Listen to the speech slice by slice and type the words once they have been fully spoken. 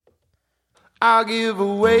I'll give a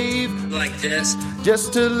wave like this,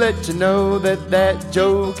 just to let you know that that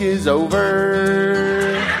joke is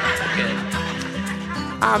over.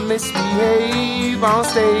 I misbehave on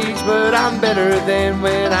stage, but I'm better than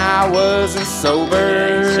when I wasn't sober.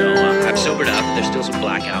 Okay, so I've sobered up. There's still some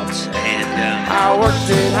blackouts, and I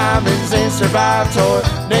worked in Hyman's and survived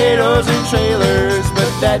tornadoes and trailers,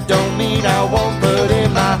 but that don't mean I won't put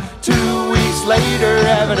in my 2 weeks later.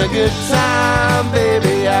 Having a good time,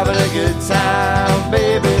 baby, having a good time,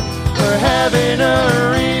 baby. We're having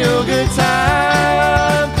a real good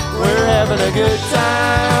time. We're having a good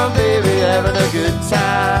time, baby, having a good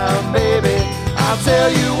time, baby. I'll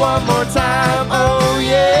tell you one more time, oh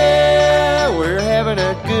yeah, we're having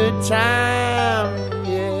a good time,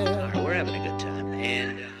 yeah. we're having a good time.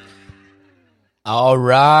 And all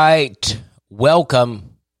right,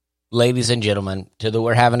 welcome, ladies and gentlemen, to the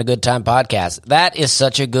We're Having a Good Time podcast. That is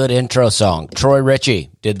such a good intro song. Troy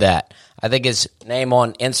Ritchie did that. I think his name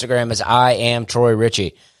on Instagram is I Am Troy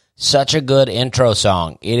Ritchie. Such a good intro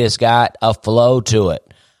song. It has got a flow to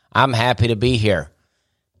it. I'm happy to be here.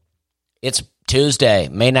 It's Tuesday,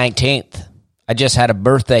 May 19th. I just had a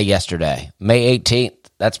birthday yesterday, May 18th.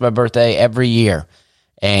 That's my birthday every year.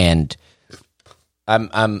 And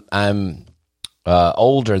I'm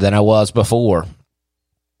older than I was before.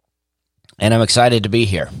 And I'm excited to be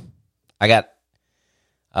here. I got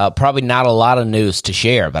probably not a lot of news to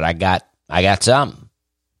share, but I got some.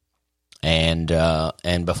 And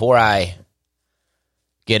before I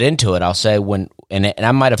get into it, I'll say and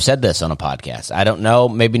I might have said this on a podcast. I don't know,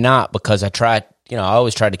 maybe not, because I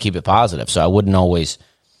always try to keep it positive, so I wouldn't always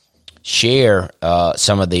share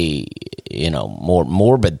some of the more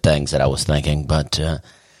morbid things that I was thinking. But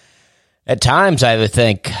at times, I would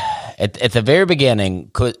think at the very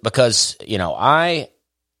beginning, because I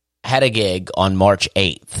had a gig on March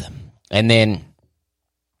 8th, and then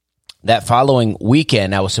that following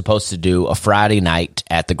weekend, I was supposed to do a Friday night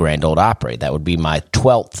at the Grand Ole Opry. That would be my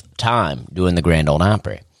 12th time doing the Grand Ole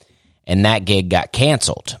Opry. And that gig got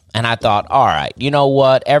canceled. And I thought, all right, you know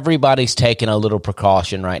what? Everybody's taking a little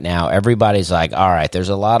precaution right now. Everybody's like, all right, there's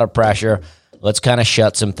a lot of pressure. Let's kind of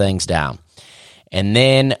shut some things down. And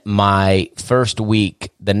then my first week,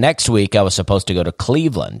 the next week, I was supposed to go to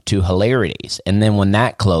Cleveland to Hilarities. And then when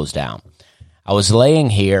that closed down, I was laying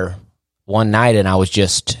here one night and I was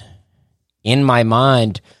just... in my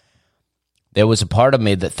mind, there was a part of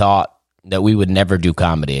me that thought that we would never do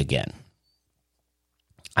comedy again.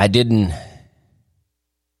 I didn't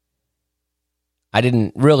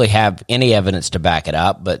really have any evidence to back it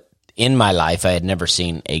up, but in my life, I had never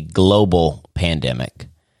seen a global pandemic.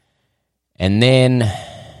 And then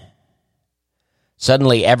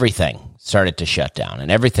suddenly everything started to shut down, and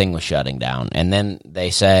everything was shutting down. And then they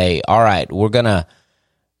say, all right, we're going to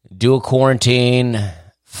do a quarantine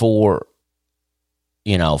for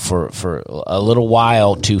a little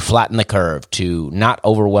while to flatten the curve, to not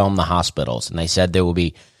overwhelm the hospitals. And they said there will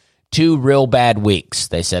be 2 real bad weeks.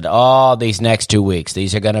 They said, these next 2 weeks,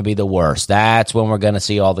 these are going to be the worst. That's when we're going to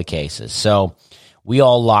see all the cases. So we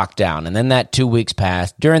all locked down. And then that 2 weeks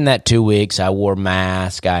passed. During that 2 weeks, I wore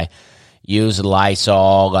masks. I used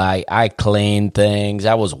Lysol. I cleaned things.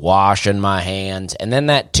 I was washing my hands. And then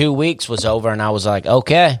that 2 weeks was over, and I was like,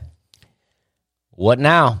 okay, what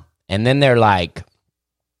now? And then they're like,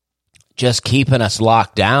 just keeping us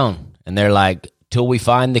locked down. And they're like, till we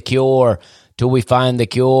find the cure.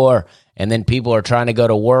 And then people are trying to go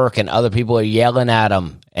to work and other people are yelling at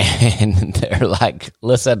them. And they're like,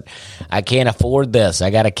 listen, I can't afford this.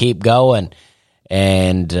 I got to keep going.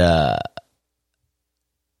 And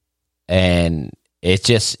it's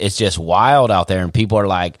just wild out there. And people are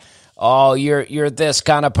like, oh, you're this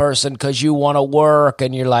kind of person because you want to work.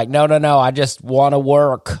 And you're like, no, I just want to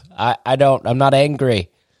work. I'm not angry.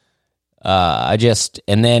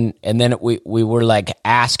 And then we were like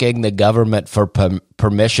asking the government for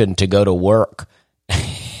permission to go to work.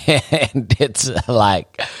 And it's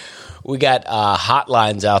like, we got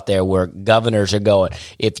hotlines out there where governors are going,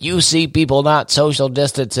 if you see people not social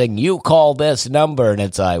distancing, you call this number. And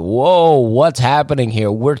it's like, whoa, what's happening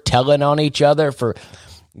here? We're telling on each other for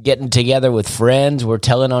getting together with friends. We're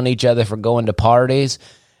telling on each other for going to parties.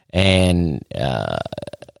 And,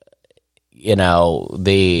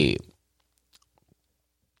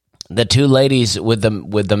 the 2 ladies with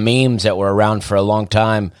the memes that were around for a long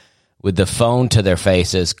time with the phone to their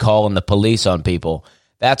faces calling the police on people,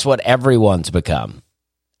 that's what everyone's become.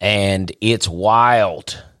 And it's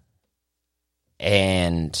wild.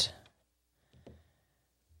 And,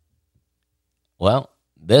 well,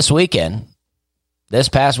 this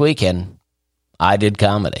past weekend, I did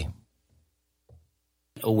comedy.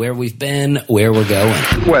 Where we've been, where we're going.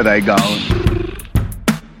 Where they going?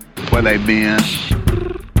 Where they been?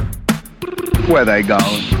 Where they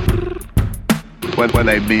going? Where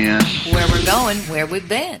they been? Where we're going, where we've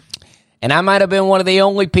been. And I might have been one of the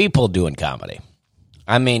only people doing comedy.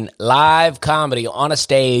 I mean, live comedy on a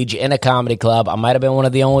stage in a comedy club. I might have been one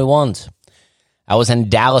of the only ones. I was in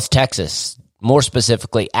Dallas, Texas, more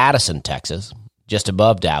specifically Addison, Texas, just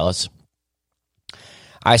above Dallas.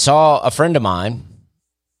 I saw a friend of mine.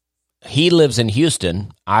 He lives in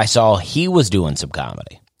Houston. I saw he was doing some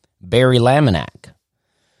comedy. Barry Laminack.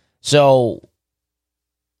 So,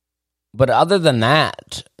 but other than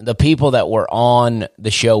that, the people that were on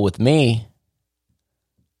the show with me,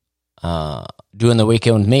 doing the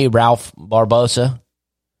weekend with me, Ralph Barbosa,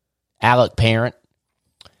 Alec Parent,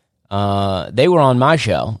 they were on my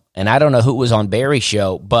show, and I don't know who was on Barry's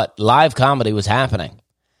show, but live comedy was happening.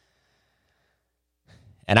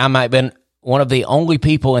 And I might have been one of the only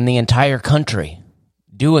people in the entire country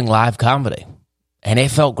doing live comedy. And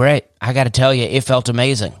it felt great. I got to tell you, it felt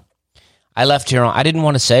amazing. I left here I didn't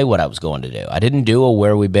want to say what I was going to do. I didn't do a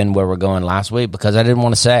where we've been, where we're going last week because I didn't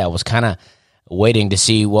want to say. I was kind of waiting to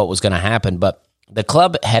see what was going to happen. But the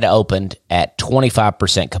club had opened at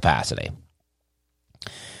 25% capacity,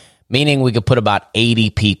 meaning we could put about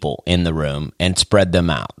 80 people in the room and spread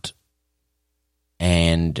them out.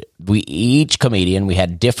 And each comedian, we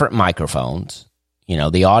had different microphones. You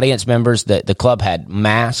know, the audience members, the club had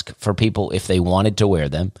masks for people if they wanted to wear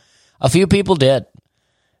them. A few people did.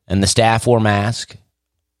 And the staff wore masks.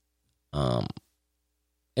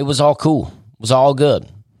 It was all cool. It was all good.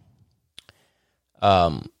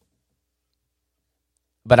 But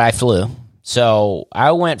I flew. So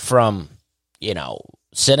I went from,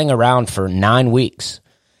 sitting around for 9 weeks.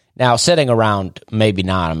 Now, sitting around, maybe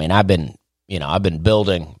not. I mean, I've been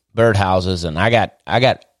building birdhouses, and I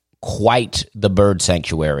got quite the bird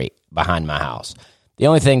sanctuary behind my house. The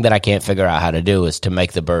only thing that I can't figure out how to do is to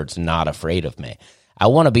make the birds not afraid of me. I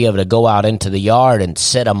want to be able to go out into the yard and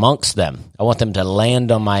sit amongst them. I want them to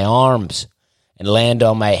land on my arms and land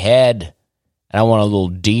on my head. And I want a little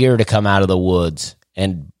deer to come out of the woods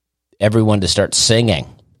and everyone to start singing.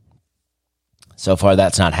 So far,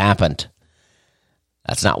 that's not happened.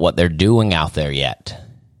 That's not what they're doing out there yet.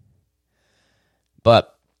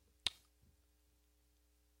 But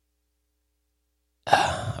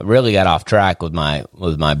I really got off track with my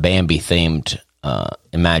Bambi themed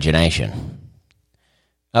imagination.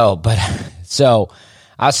 Oh, but so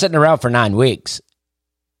I was sitting around for 9 weeks,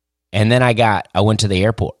 and then I went to the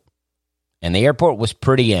airport, and the airport was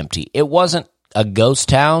pretty empty. It wasn't a ghost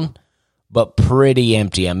town, but pretty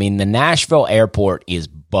empty. I mean, the Nashville airport is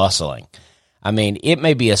bustling. I mean, it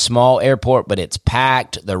may be a small airport, but it's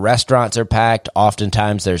packed. The restaurants are packed.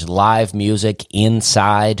 Oftentimes, there's live music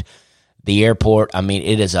inside the airport. I mean,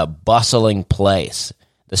 it is a bustling place.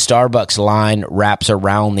 The Starbucks line wraps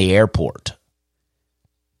around the airport.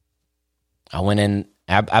 I went in.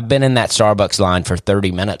 I've been in that Starbucks line for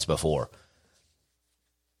 30 minutes before,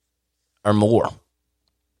 or more.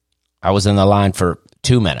 I was in the line for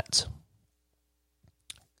 2 minutes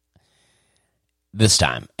this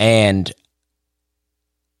time, and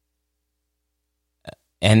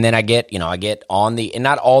then I get on and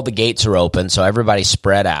not all the gates are open, so everybody's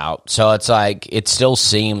spread out. So it's like, it still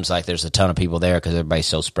seems like there's a ton of people there because everybody's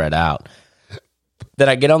so spread out. Then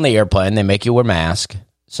I get on the airplane, they make you wear a mask,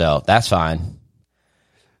 so that's fine.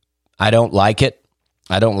 I don't like it.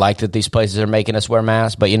 I don't like that these places are making us wear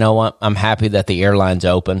masks, but you know what? I'm happy that the airline's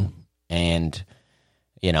open, and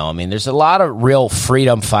there's a lot of real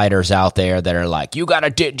freedom fighters out there that are like, you gotta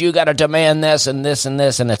demand this and this and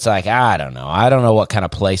this, and it's like, I don't know what kind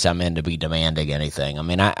of place I'm in to be demanding anything. I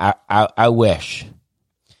mean, I wish,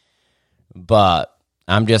 but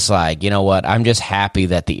I'm just like, you know what? I'm just happy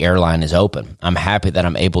that the airline is open. I'm happy that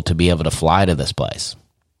I'm able to be able to fly to this place.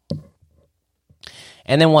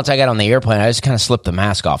 And then once I got on the airplane, I just kind of slipped the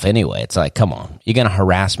mask off anyway. It's like, come on, you're gonna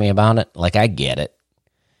harass me about it? Like, I get it.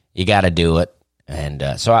 You got to do it. And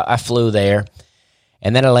so I flew there,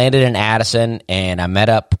 and then I landed in Addison, and I met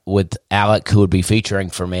up with Alec, who would be featuring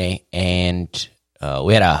for me, and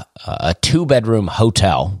we had a 2-bedroom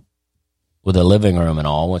hotel with a living room and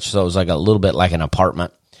all, which so it was like a little bit like an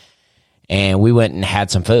apartment. And we went and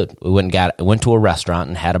had some food. We went to a restaurant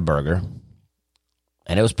and had a burger,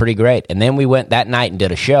 and it was pretty great. And then we went that night and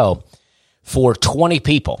did a show for 20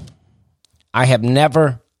 people. I have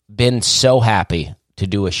never been so happy to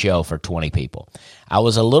do a show for 20 people. I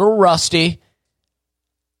was a little rusty,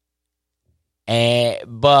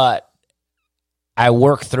 but I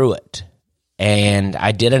worked through it. And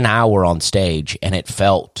I did an hour on stage, and it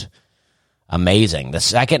felt amazing. The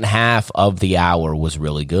second half of the hour was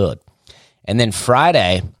really good. And then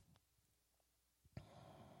Friday,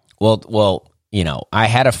 Well, I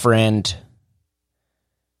had a friend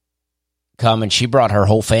come, and she brought her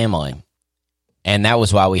whole family. And that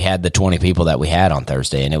was why we had the 20 people that we had on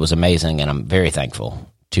Thursday, and it was amazing, and I'm very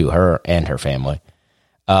thankful to her and her family.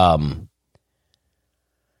 But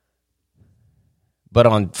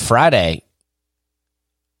on Friday,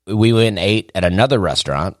 we went and ate at another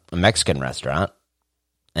restaurant, a Mexican restaurant,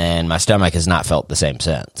 and my stomach has not felt the same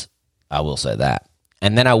since. I will say that.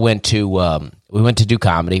 And then we went to do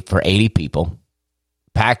comedy for 80 people,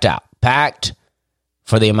 packed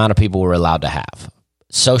for the amount of people we're allowed to have.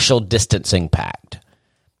 Social distancing packed.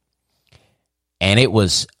 And it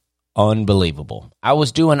was unbelievable. I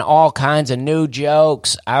was doing all kinds of new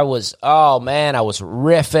jokes. I was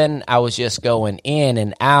riffing. I was just going in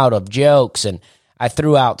and out of jokes, and I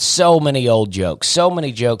threw out so many old jokes, so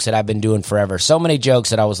many jokes that I've been doing forever, so many jokes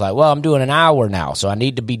that I was like, well, I'm doing an hour now, so I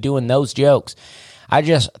need to be doing those jokes. I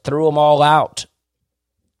just threw them all out.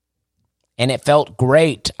 And it felt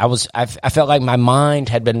great. I felt like my mind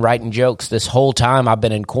had been writing jokes this whole time I've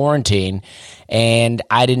been in quarantine, and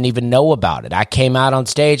I didn't even know about it. I came out on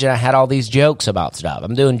stage and I had all these jokes about stuff.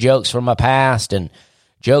 I'm doing jokes from my past and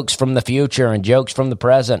jokes from the future and jokes from the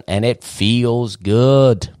present, and it feels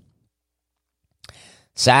good.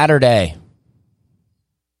 Saturday,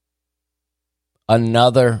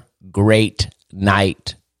 another great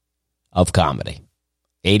night of comedy.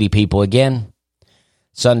 80 people again.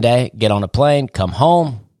 Sunday, get on a plane, come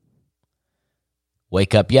home.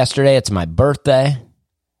 Wake up yesterday, it's my birthday.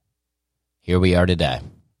 Here we are today.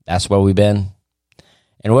 That's where we've been.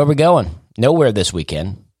 And where we're going? Nowhere this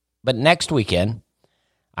weekend. But next weekend,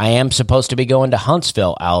 I am supposed to be going to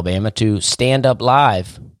Huntsville, Alabama to Stand Up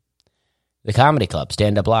Live, the comedy club,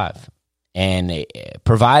 Stand Up Live. And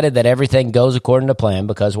provided that everything goes according to plan,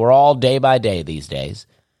 because we're all day by day these days,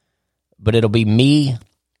 but it'll be me,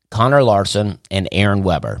 Connor Larson, and Aaron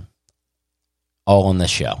Weber all on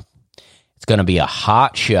this show. It's going to be a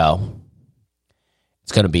hot show.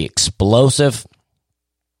 It's going to be explosive.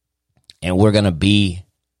 And we're going to be...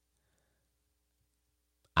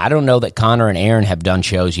 I don't know that Connor and Aaron have done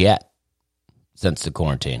shows yet since the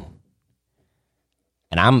quarantine.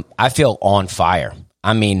 And I feel on fire.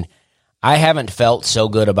 I mean, I haven't felt so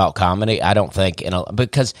good about comedy, I don't think,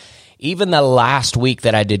 because... Even the last week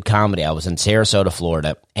that I did comedy, I was in Sarasota,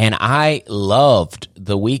 Florida, and I loved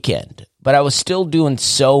the weekend. But I was still doing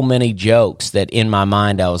so many jokes that in my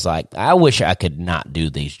mind I was like, I wish I could not do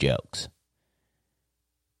these jokes.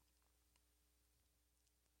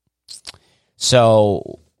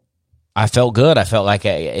 So I felt good. I felt like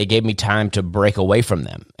it gave me time to break away from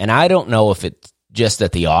them. And I don't know if it's just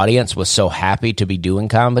that the audience was so happy to be doing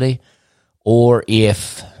comedy, or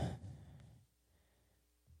if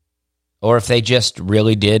they just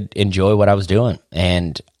really did enjoy what I was doing.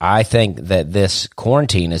 And I think that this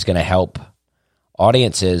quarantine is going to help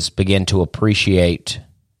audiences begin to appreciate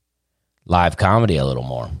live comedy a little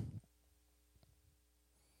more.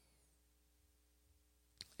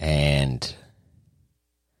 And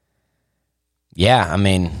yeah, I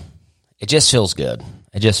mean, it just feels good.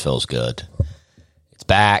 It just feels good. It's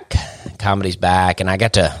back. Comedy's back. And I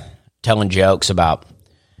got to telling jokes about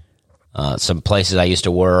some places I used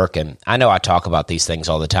to work, and I know I talk about these things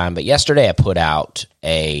all the time, but yesterday I put out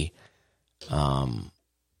a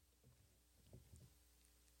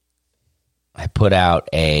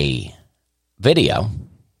video.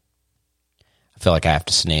 I feel like I have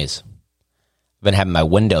to sneeze. I've been having my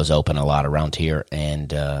windows open a lot around here,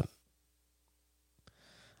 and I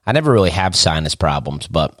never really have sinus problems,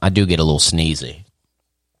 but I do get a little sneezy.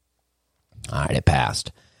 All right, it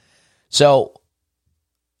passed. So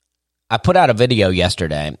I put out a video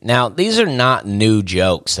yesterday. Now, these are not new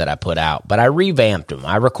jokes that I put out, but I revamped them.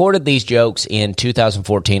 I recorded these jokes in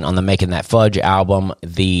 2014 on the Making That Fudge album,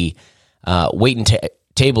 the Waiting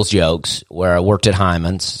Tables jokes, where I worked at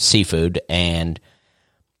Hyman's Seafood,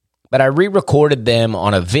 but I re-recorded them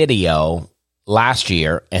on a video last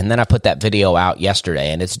year, and then I put that video out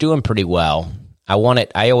yesterday, and it's doing pretty well. I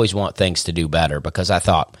always want things to do better, because I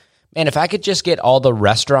thought, man, if I could just get all the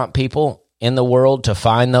restaurant people in the world to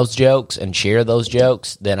find those jokes and share those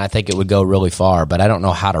jokes, then I think it would go really far, but I don't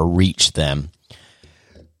know how to reach them.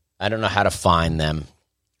 I don't know how to find them.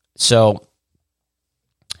 So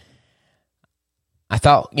I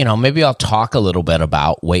thought, maybe I'll talk a little bit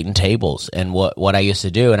about waiting tables and what I used to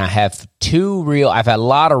do. And I have I've had a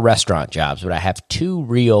lot of restaurant jobs, but I have two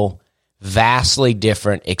real vastly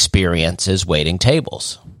different experiences waiting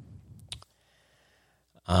tables.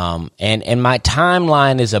 And my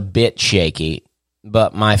timeline is a bit shaky,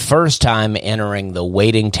 but my first time entering the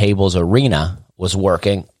waiting tables arena was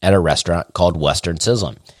working at a restaurant called Western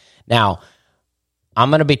Sizzlin'. Now, I'm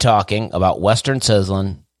going to be talking about Western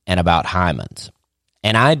Sizzlin' and about Hyman's.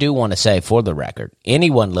 And I do want to say, for the record,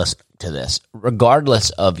 anyone listening to this, regardless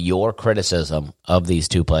of your criticism of these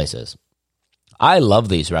two places, I love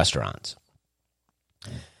these restaurants.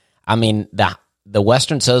 I mean, the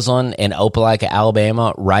Western Sizzlin' in Opelika,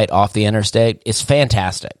 Alabama, right off the interstate, is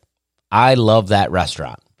fantastic. I love that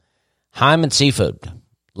restaurant. Hyman Seafood,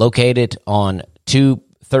 located on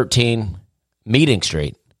 213 Meeting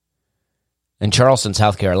Street in Charleston,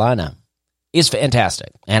 South Carolina, is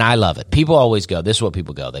fantastic, and I love it. People always go, this is what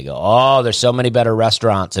people go. They go, oh, there's so many better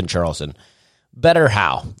restaurants in Charleston. Better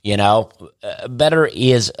how? Better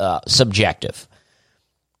is subjective.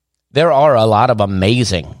 There are a lot of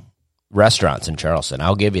amazing restaurants in Charleston.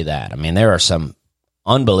 I'll give you that. I mean, there are some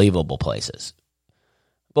unbelievable places.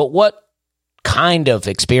 But what kind of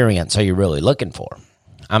experience are you really looking for?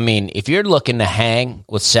 I mean, if you're looking to hang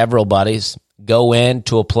with several buddies, go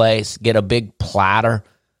into a place, get a big platter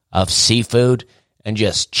of seafood, and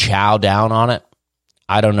just chow down on it,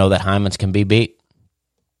 I don't know that Hyman's can be beat.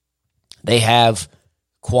 They have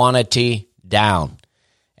quantity down.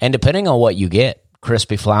 And depending on what you get,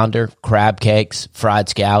 crispy flounder, crab cakes, fried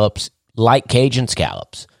scallops, light Cajun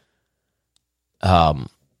scallops.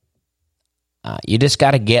 You just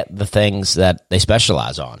got to get the things that they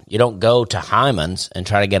specialize on. You don't go to Hyman's and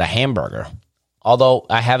try to get a hamburger. Although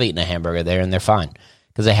I have eaten a hamburger there and they're fine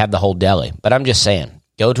because they have the whole deli. But I'm just saying,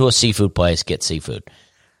 go to a seafood place, get seafood.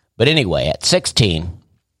 But anyway, at 16,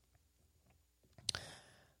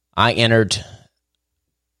 I entered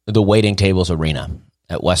the waiting tables arena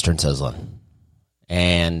at Western Sizzlin'.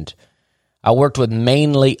 And I worked with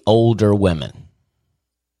mainly older women.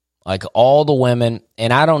 Like all the women,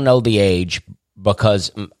 and I don't know the age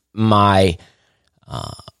because I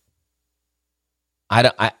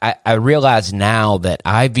realize now that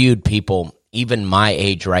I viewed people, even my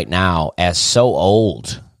age right now, as so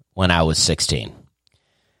old when I was 16.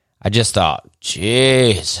 I just thought,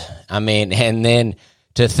 geez. I mean, and then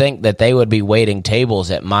to think that they would be waiting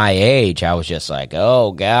tables at my age, I was just like,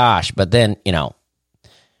 oh gosh. But then,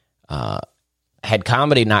 had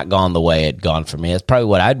comedy not gone the way it had gone for me, that's probably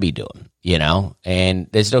what I'd be doing, and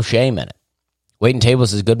there's no shame in it. Waiting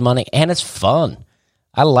tables is good money, and it's fun.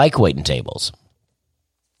 I like waiting tables.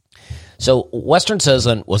 So Western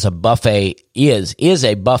Sizzlin' was a buffet, is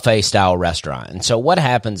a buffet-style restaurant. And so what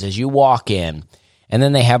happens is you walk in, and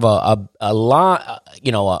then they have a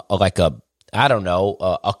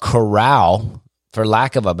corral, for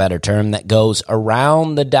lack of a better term, that goes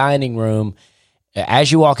around the dining room.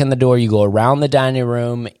 As you walk in the door, you go around the dining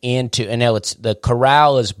room the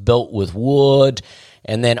corral is built with wood,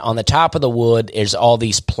 and then on the top of the wood is all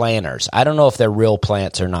these planters. I don't know if they're real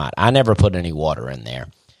plants or not. I never put any water in there.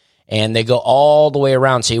 And they go all the way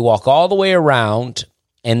around. So you walk all the way around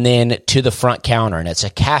and then to the front counter, and it's a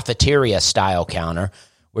cafeteria-style counter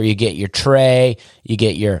where you get your tray, you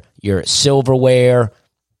get your silverware,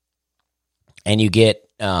 and you get,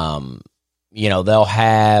 they'll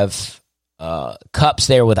have cups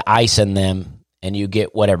there with ice in them, and you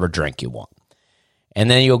get whatever drink you want. And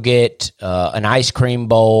then you'll get an ice cream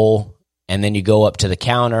bowl, and then you go up to the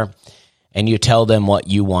counter, and you tell them what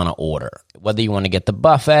you want to order, whether you want to get the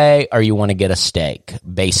buffet or you want to get a steak,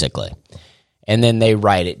 basically. And then they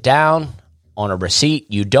write it down on a receipt.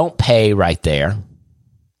 You don't pay right there.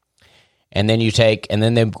 And then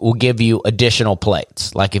they will give you additional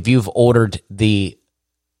plates. Like if you've ordered the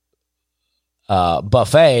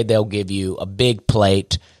buffet, they'll give you a big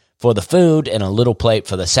plate for the food and a little plate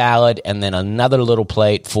for the salad and then another little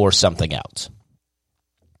plate for something else.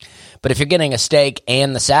 But if you're getting a steak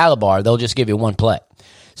and the salad bar, they'll just give you one plate.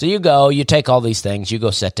 So you go, you take all these things, you go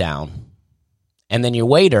sit down, and then your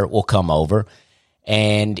waiter will come over,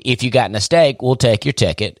 and if you got a steak, we'll take your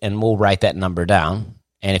ticket and we'll write that number down.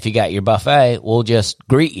 And if you got your buffet, we'll just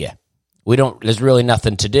greet you. There's really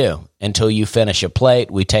nothing to do until you finish a plate.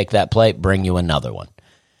 We take that plate, bring you another one,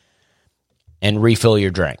 and refill your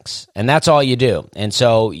drinks. And that's all you do. And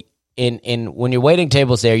so when you're waiting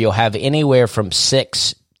tables there, you'll have anywhere from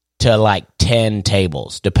 6 to like 10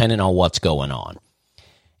 tables, depending on what's going on.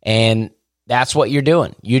 And that's what you're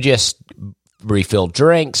doing. You just refill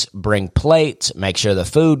drinks, bring plates, make sure the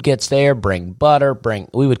food gets there, bring butter,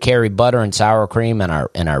 we would carry butter and sour cream in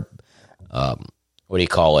our what do you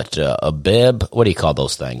call it? A bib? What do you call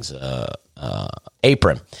those things?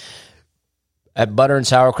 Apron. At butter and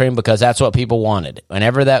sour cream, because that's what people wanted.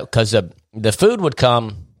 Because the food would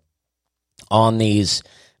come on these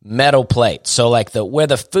metal plates. So like where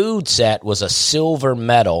the food set was a silver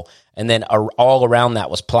metal, and then all around that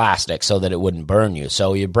was plastic so that it wouldn't burn you.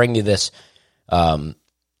 So you bring you this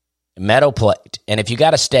metal plate. And if you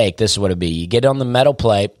got a steak, this is what it'd be. You get it on the metal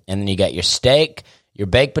plate, and then you got your steak, your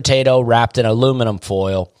baked potato wrapped in aluminum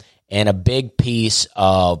foil, and a big piece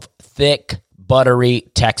of thick, buttery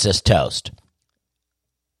Texas toast.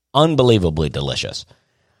 Unbelievably delicious.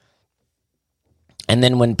 And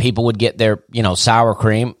then when people would get their, sour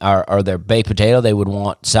cream or their baked potato, they would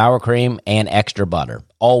want sour cream and extra butter.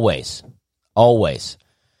 Always. Always.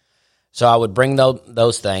 So I would bring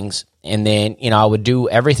those things, and then, I would do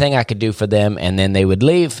everything I could do for them, and then they would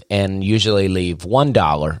leave, and usually leave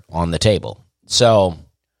 $1 on the table. So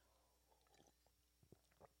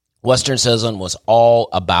Western Sizzlin was all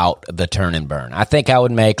about the turn and burn. I think I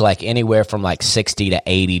would make anywhere from $60 to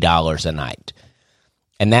 $80 a night.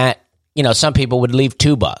 And that, some people would leave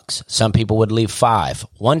 $2. Some people would leave $5.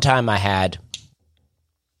 One time I had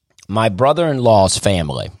my brother-in-law's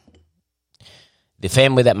family, the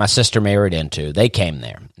family that my sister married into, they came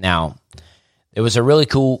there. Now, there was a really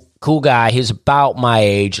cool guy. He was about my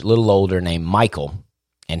age, a little older, named Michael,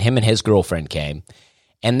 and him and his girlfriend came,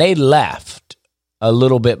 and they left a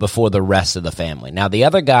little bit before the rest of the family. Now, the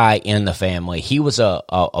other guy in the family, he was a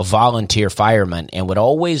volunteer fireman and would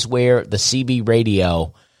always wear the CB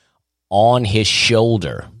radio on his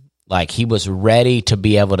shoulder, like he was ready to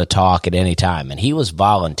be able to talk at any time, and he was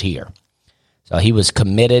volunteer. So he was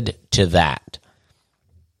committed to that.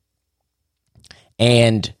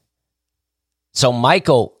 And so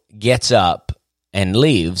Michael gets up and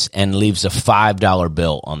leaves a $5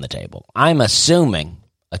 bill on the table. I'm assuming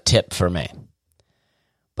a tip for me.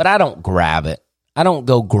 But I don't grab it. I don't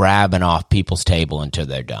go grabbing off people's table until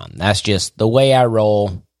they're done. That's just the way I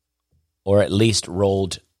roll, or at least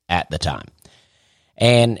rolled at the time.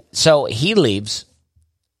 And so he leaves.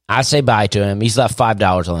 I say bye to him. He's left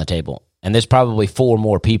 $5 on the table. And there's probably 4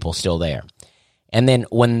 more people still there. And then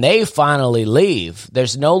when they finally leave,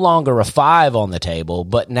 there's no longer a $5 on the table,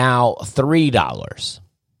 but now $3.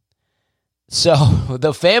 So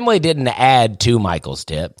the family didn't add to Michael's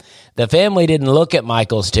tip. The family didn't look at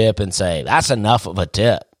Michael's tip and say, that's enough of a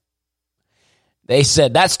tip. They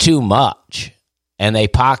said, that's too much. And they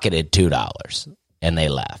pocketed $2 and they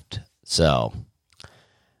left. So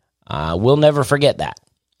we'll never forget that.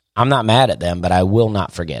 I'm not mad at them, but I will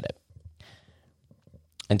not forget it.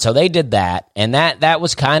 And so they did that, and that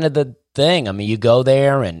was kind of the thing. I mean, you go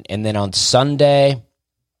there, and then on Sunday,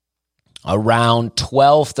 around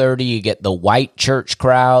 12:30, you get the white church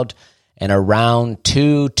crowd, and around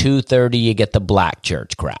 2:30, you get the black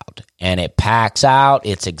church crowd. And it packs out.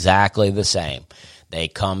 It's exactly the same. They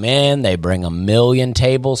come in, they bring 1 million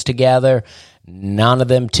tables together. None of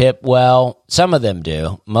them tip well. Some of them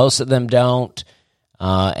do. Most of them don't,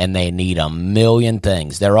 and they need 1 million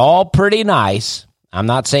things. They're all pretty nice. I'm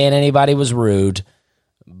not saying anybody was rude,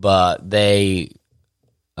 but they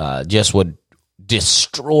just would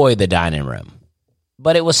destroy the dining room.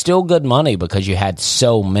 But it was still good money because you had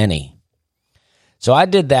so many. So I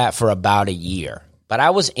did that for about a year. But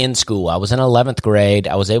I was in school. I was in 11th grade.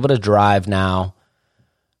 I was able to drive now.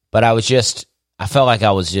 But I felt like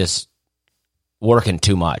I was just working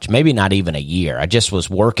too much. Maybe not even a year. I just was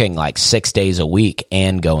working 6 days a week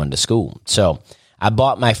and going to school. So I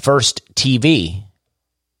bought my first TV,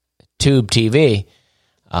 tube TV,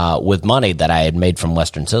 with money that I had made from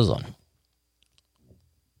Western Sizzlin.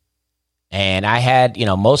 And I had,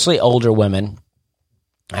 mostly older women.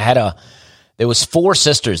 There was 4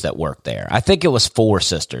 sisters that worked there. I think it was 4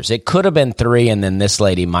 sisters. It could have been 3, and then this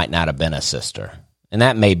lady might not have been a sister. And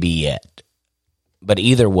that may be it. But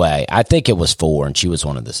either way, I think it was 4, and she was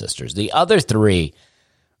one of the sisters. The other 3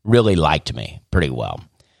 really liked me pretty well.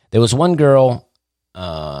 There was one girl,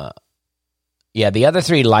 the other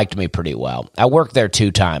 3 liked me pretty well. I worked there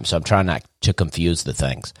 2 times, so I'm trying not to confuse the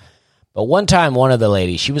things. But one time, one of the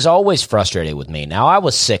ladies, she was always frustrated with me. Now, I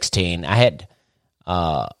was 16. I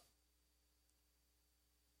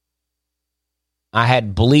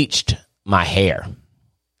had bleached my hair.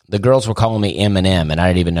 The girls were calling me Eminem, and I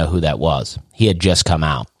didn't even know who that was. He had just come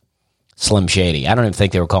out. Slim Shady. I don't even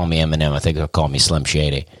think they were calling me Eminem. I think they were calling me Slim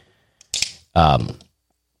Shady.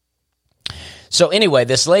 So anyway,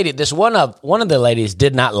 one of the ladies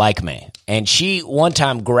did not like me. And she one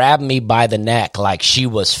time grabbed me by the neck like she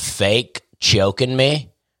was fake choking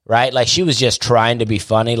me, right? Like she was just trying to be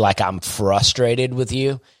funny, like I'm frustrated with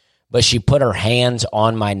you. But she put her hands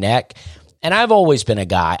on my neck. And I've always been a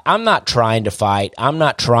guy. I'm not trying to fight. I'm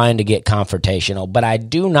not trying to get confrontational. But I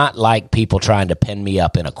do not like people trying to pin me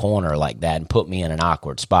up in a corner like that and put me in an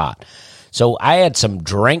awkward spot. So I had some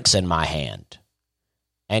drinks in my hand.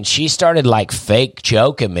 And she started like fake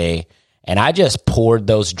choking me, and I just poured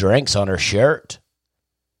those drinks on her shirt.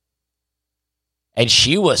 And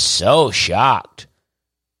she was so shocked.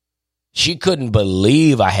 She couldn't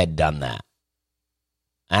believe I had done that.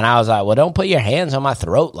 And I was like, well, don't put your hands on my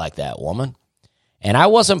throat like that, woman. And I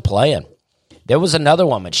wasn't playing. There was another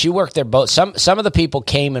woman. She worked there both. Some of the people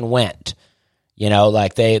came and went. You know,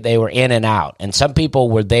 like they were in and out. And some people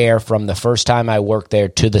were there from the first time I worked there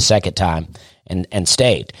to the second time and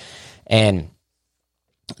stayed. And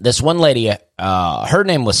this one lady, her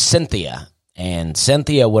name was Cynthia. And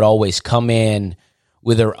Cynthia would always come in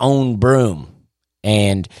with her own broom.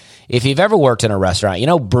 And if you've ever worked in a restaurant, you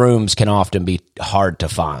know brooms can often be hard to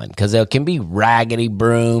find because there can be raggedy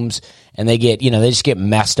brooms and they just get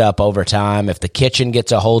messed up over time. If the kitchen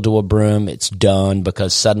gets a hold of a broom, it's done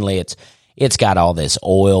because suddenly it's got all this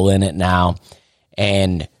oil in it now.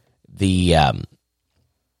 And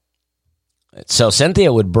so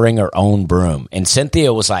Cynthia would bring her own broom, and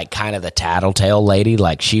Cynthia was like kind of the tattletale lady.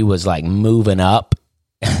 Like she was like moving up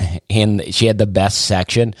she had the best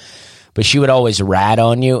section. But she would always rat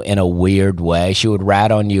on you in a weird way. She would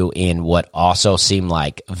rat on you in what also seemed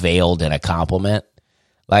like veiled in a compliment.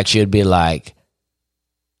 Like she would be like,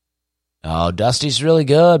 oh, Dusty's really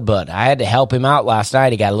good, but I had to help him out last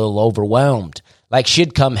night. He got a little overwhelmed. Like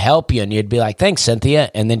she'd come help you, and you'd be like, thanks,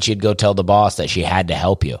 Cynthia. And then she'd go tell the boss that she had to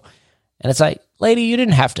help you. And it's like, lady, you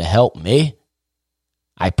didn't have to help me.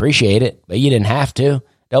 I appreciate it, but you didn't have to.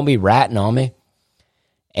 Don't be ratting on me.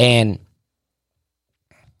 And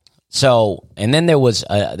so, and then there was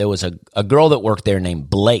a girl that worked there named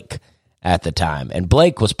Blake at the time, and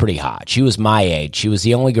Blake was pretty hot. She was my age. She was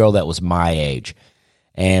the only girl that was my age,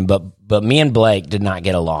 but me and Blake did not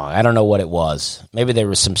get along. I don't know what it was. Maybe there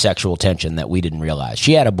was some sexual tension that we didn't realize.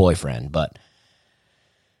 She had a boyfriend, but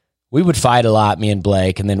we would fight a lot, me and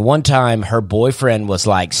Blake. And then one time, her boyfriend was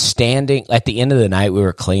like standing at the end of the night. We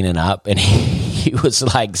were cleaning up, and he was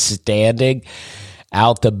like standing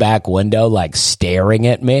out the back window, like staring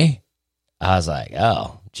at me. I was like,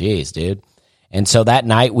 oh, geez, dude. And so that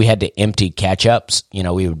night we had to empty ketchups. You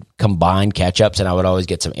know, we would combine ketchups, and I would always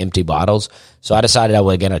get some empty bottles. So I decided I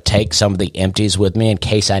was going to take some of the empties with me in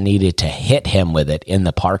case I needed to hit him with it in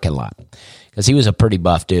the parking lot because he was a pretty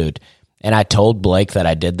buff dude. And I told Blake that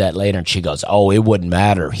I did that later, and she goes, oh, it wouldn't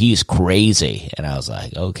matter. He's crazy. And I was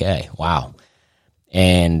like, okay, wow.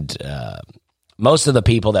 And most of the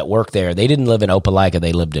people that work there, they didn't live in Opelika.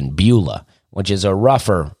 They lived in Beulah, which is a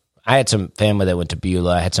rougher. I had some family that went to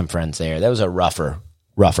Beulah. I had some friends there. That was a rougher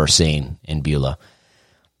scene in Beulah.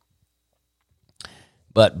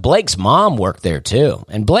 But Blake's mom worked there too.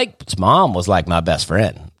 And Blake's mom was like my best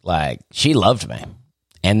friend. Like, she loved me.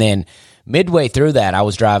 And then midway through that, I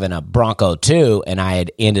was driving a Bronco too, and I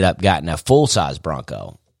had ended up getting a full-size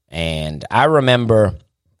Bronco. And I remember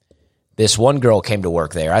this one girl came to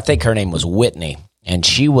work there. I think her name was Whitney, and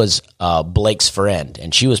she was Blake's friend,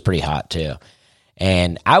 and she was pretty hot too.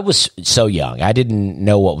 And I was so young. I didn't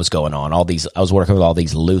know what was going on. I was working with all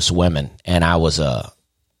these loose women, and I was a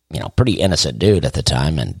pretty innocent dude at the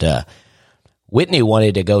time. And Whitney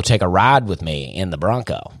wanted to go take a ride with me in the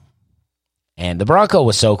Bronco. And the Bronco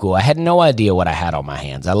was so cool. I had no idea what I had on my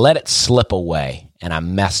hands. I let it slip away, and I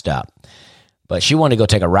messed up. But she wanted to go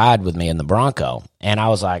take a ride with me in the Bronco. And I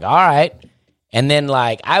was like, all right. And then,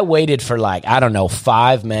 like, I waited for,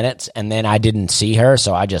 5 minutes, and then I didn't see her,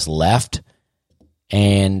 so I just left.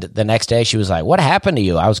 And the next day she was like, what happened to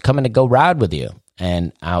you? I was coming to go ride with you.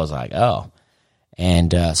 And I was like, oh.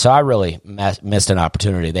 And so I really missed an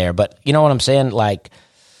opportunity there. But you know what I'm saying? Like,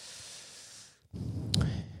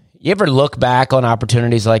 you ever look back on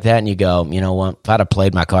opportunities like that and you go, you know what? If I'd have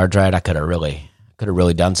played my cards right, I could have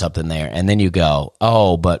really done something there. And then you go,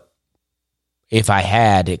 oh, but if I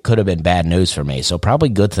had, it could have been bad news for me. So probably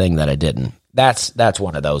good thing that I didn't. That's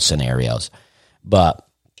one of those scenarios. But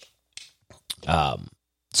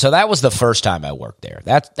so that was the first time I worked there.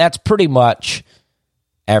 That's pretty much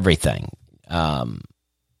everything.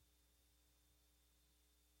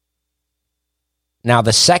 Now,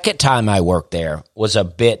 the second time I worked there was a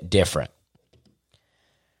bit different.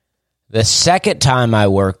 The second time I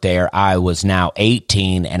worked there, I was now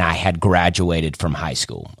 18 and I had graduated from high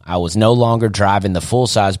school. I was no longer driving the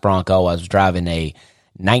full-size Bronco. I was driving a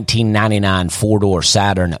 1999 four-door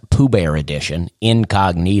Saturn Pooh Bear Edition,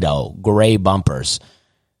 incognito, gray bumpers,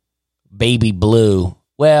 baby blue.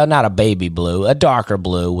 Well, not a baby blue, a darker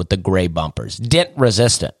blue with the gray bumpers.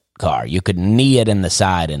 Dent-resistant car. You could knee it in the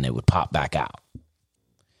side and it would pop back out.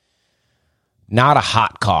 Not a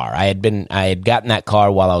hot car. I had gotten that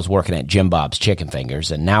car while I was working at Jim Bob's Chicken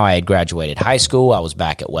Fingers, and now I had graduated high school. I was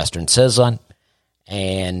back at Western Sizzlin',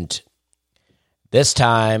 and this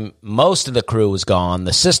time most of the crew was gone.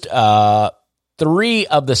 The three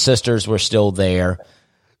of the sisters were still there.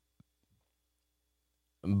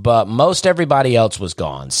 but most everybody else was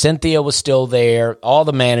gone. Cynthia was still there. All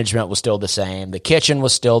the management was still the same. The kitchen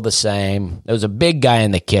was still the same. There was a big guy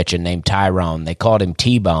in the kitchen named Tyrone. They called him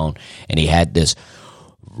T-Bone, and he had this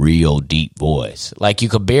real deep voice. Like, you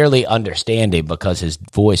could barely understand him because his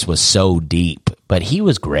voice was so deep, but he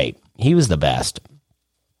was great. He was the best.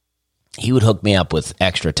 He would hook me up with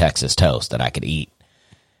extra Texas toast that I could eat.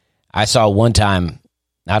 I saw one time,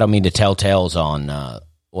 I don't mean to tell tales on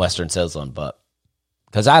Western Sizzling, but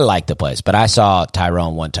because I like the place, but I saw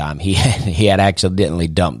Tyrone one time. He had accidentally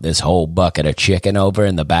dumped this whole bucket of chicken over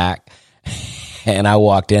in the back, and I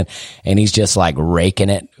walked in, and he's just like raking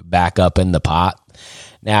it back up in the pot.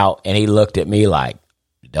 Now, and he looked at me like,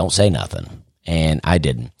 don't say nothing, and I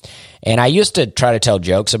didn't. And I used to try to tell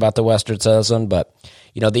jokes about the Western Sizzling, but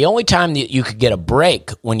the only time that you could get a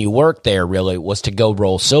break when you worked there really was to go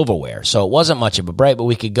roll silverware. So it wasn't much of a break, but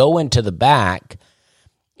we could go into the back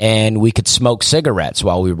and we could smoke cigarettes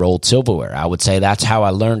while we rolled silverware. I would say that's how I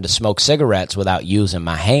learned to smoke cigarettes without using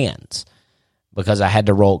my hands, because I had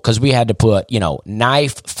to roll, because we had to put,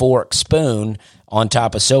 knife, fork, spoon on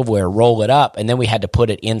top of silverware, roll it up, and then we had to put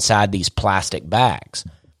it inside these plastic bags,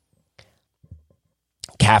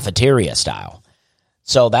 cafeteria style.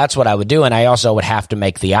 So that's what I would do, and I also would have to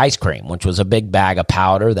make the ice cream, which was a big bag of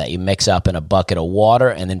powder that you mix up in a bucket of water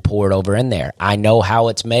and then pour it over in there. I know how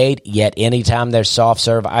it's made, yet anytime there's soft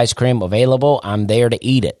serve ice cream available, I'm there to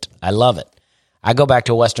eat it. I love it. I go back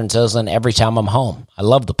to Western Sizzling every time I'm home. I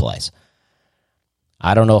love the place.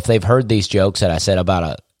 I don't know if they've heard these jokes that I said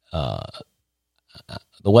about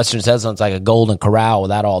the Western Sizzling's like a golden corral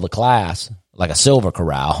without all the class, like a silver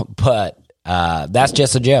corral, but that's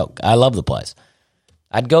just a joke. I love the place.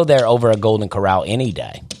 I'd go there over a Golden Corral any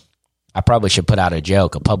day. I probably should put out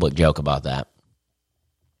a public joke about that.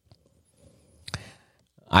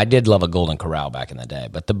 I did love a Golden Corral back in the day,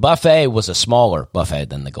 but the buffet was a smaller buffet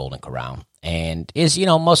than the Golden Corral, and is,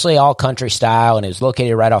 mostly all country style, and it was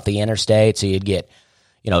located right off the interstate, so you'd get,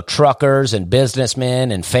 truckers and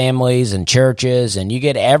businessmen and families and churches, and you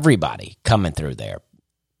get everybody coming through there.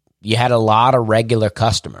 You had a lot of regular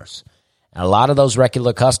customers. And a lot of those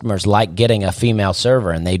regular customers liked getting a female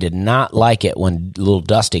server, and they did not like it when little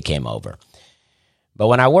Dusty came over. But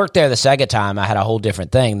when I worked there the second time, I had a whole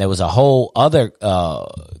different thing. There was a whole other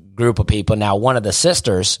group of people. Now, one of the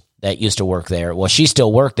sisters that used to work there, well, she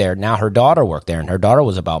still worked there. Now her daughter worked there, and her daughter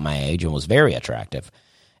was about my age and was very attractive.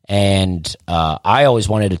 And I always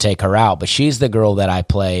wanted to take her out, but she's the girl that I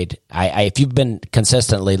played. If you've been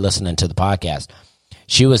consistently listening to the podcast,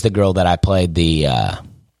 she was the girl that I played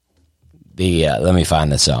let me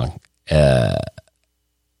find this song.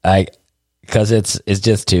 Because it's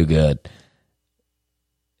just too good.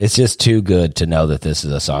 It's just too good to know that this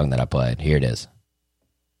is a song that I played. Here it is.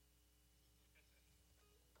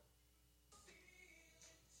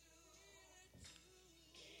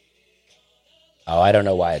 Oh, I don't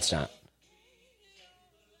know why it's not.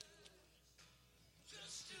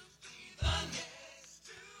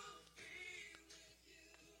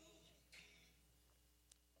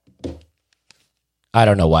 I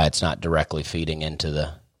don't know why it's not directly feeding into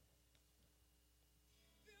the...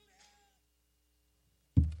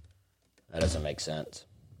 That doesn't make sense.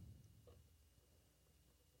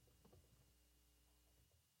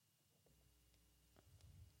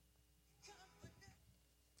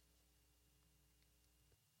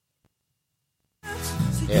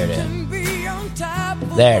 There it is.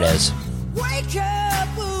 There it is. Wake up,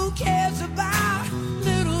 who cares about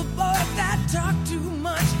little boy that talk too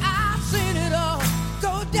much? I've seen it all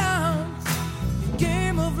go down.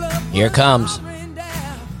 Game of love. Here it comes.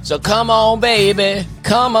 So come on, baby,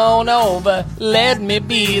 come on over. Let me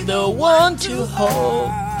be the one to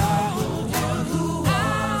hold.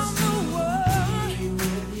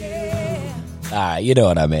 You know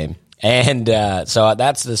what I mean. And so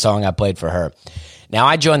that's the song I played for her. Now,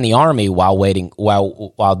 I joined the Army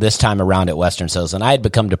while this time around at Western Sizzling. I had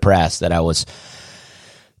become depressed that I was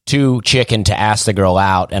too chicken to ask the girl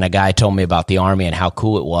out, and a guy told me about the Army and how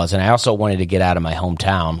cool it was. And I also wanted to get out of my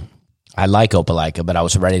hometown. I like Opelika, but I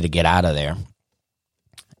was ready to get out of there.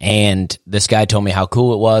 And this guy told me how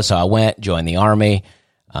cool it was, so I went, joined the Army,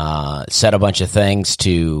 said a bunch of things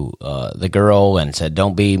to the girl, and said,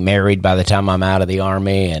 don't be married by the time I'm out of the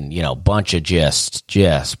Army, and, you know, bunch of just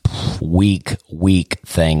weak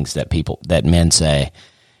things that men say.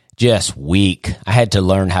 Just weak. I had to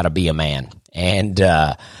learn how to be a man, and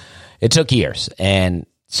it took years. And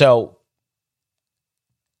so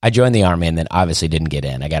I joined the Army and then obviously didn't get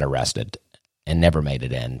in. I got arrested and never made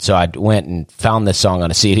it in. So I went and found this song on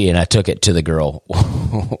a CD, and I took it to the girl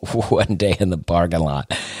one day in the parking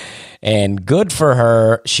lot. And good for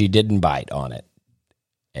her, she didn't bite on it.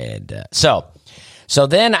 And so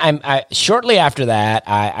then I shortly after that,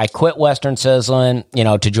 I quit Western Sizzling,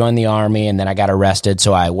 to join the Army, and then I got arrested,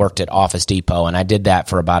 so I worked at Office Depot, and I did that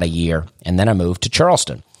for about a year, and then I moved to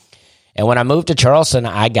Charleston. And when I moved to Charleston,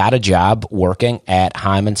 I got a job working at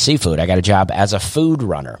Hyman's Seafood. I got a job as a food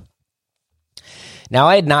runner. Now,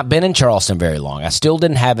 I had not been in Charleston very long. I still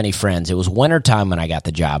didn't have any friends. It was wintertime when I got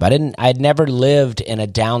the job. I'd never lived in a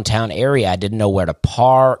downtown area. I didn't know where to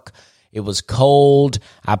park. It was cold.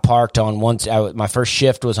 I parked on my first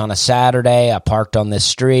shift was on a Saturday. I parked on this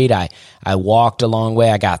street. I walked a long way.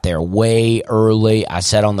 I got there way early. I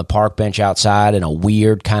sat on the park bench outside in a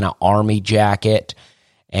weird kind of army jacket,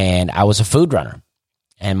 and I was a food runner.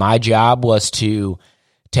 And my job was to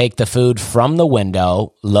take the food from the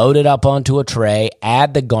window, load it up onto a tray,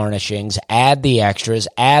 add the garnishings, add the extras,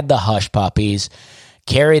 add the hush puppies,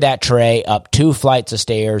 carry that tray up 2 flights of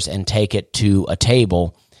stairs, and take it to a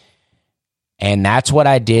table. And that's what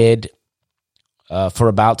I did for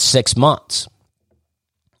about 6 months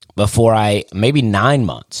maybe 9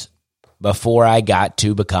 months before I got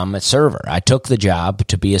to become a server. I took the job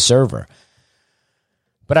to be a server.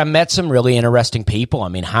 But I met some really interesting people. I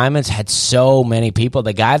mean, Hyman's had so many people.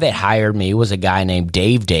 The guy that hired me was a guy named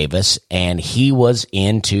Dave Davis, and he was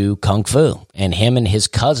into Kung Fu. And him and his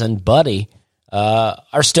cousin, Buddy,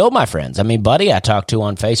 are still my friends. I mean, Buddy I talked to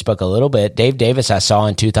on Facebook a little bit. Dave Davis I saw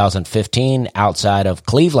in 2015 outside of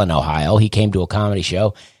Cleveland, Ohio. He came to a comedy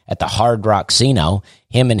show at the Hard Rock Casino.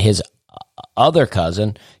 Him and his other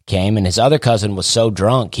cousin came, and his other cousin was so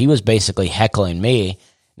drunk, he was basically heckling me.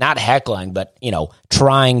 Not heckling, but,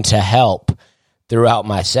 trying to help throughout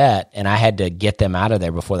my set, and I had to get them out of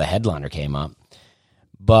there before the headliner came up.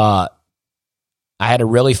 But I had a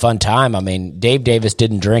really fun time. I mean, Dave Davis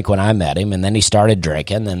didn't drink when I met him, and then he started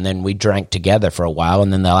drinking, and then we drank together for a while,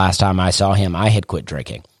 and then the last time I saw him, I had quit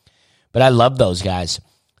drinking. But I love those guys.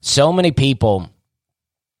 So many people.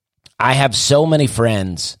 I have so many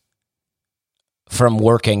friends from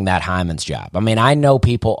working that Hyman's job. I mean, I know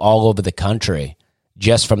people all over the country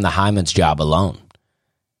just from the Hyman's job alone.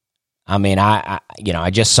 I mean, I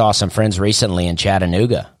just saw some friends recently in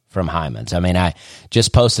Chattanooga from Hyman's. I mean, I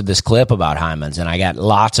just posted this clip about Hyman's, and I got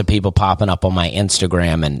lots of people popping up on my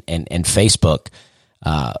Instagram and Facebook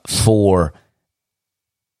for,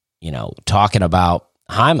 talking about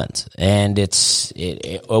Hyman's. And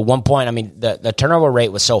at one point, I mean, the turnover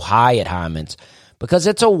rate was so high at Hyman's because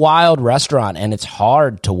it's a wild restaurant and it's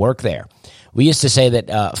hard to work there. We used to say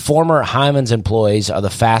that former Hyman's employees are the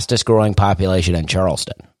fastest growing population in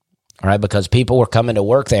Charleston, all right? Because people were coming to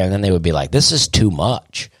work there, and then they would be like, this is too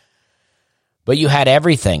much. But you had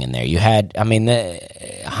everything in there.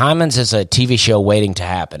 Hyman's is a TV show waiting to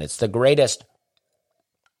happen. It's the greatest.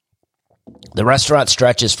 The restaurant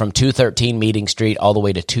stretches from 213 Meeting Street all the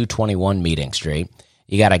way to 221 Meeting Street.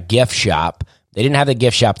 You got a gift shop. They didn't have the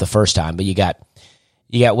gift shop the first time, but you got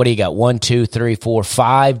what do you got? 1, 2, 3, 4,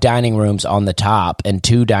 5 dining rooms on the top and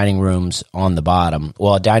 2 dining rooms on the bottom.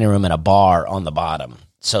 Well, a dining room and a bar on the bottom.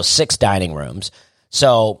 So 6 dining rooms.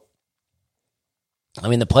 So, I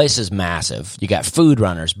mean, the place is massive. You got food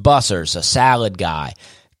runners, bussers, a salad guy,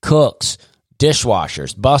 cooks,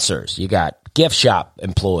 dishwashers, bussers. You got gift shop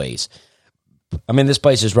employees. I mean, this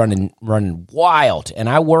place is running wild. And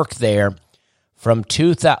I worked there from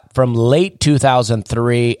late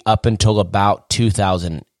 2003 up until about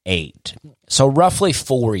 2008. So roughly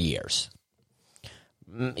 4 years.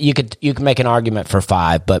 You could make an argument for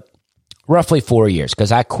 5, but roughly 4 years,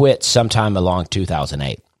 because I quit sometime along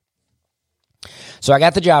 2008. So I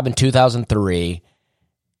got the job in 2003,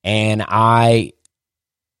 and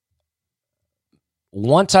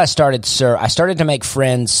once I started to make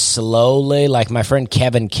friends slowly. Like my friend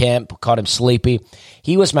Kevin Kemp, called him Sleepy.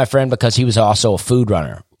 He was my friend because he was also a food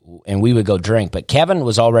runner, and we would go drink. But Kevin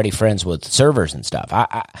was already friends with servers and stuff.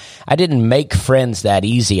 I didn't make friends that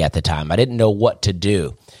easy at the time. I didn't know what to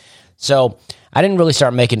do. So I didn't really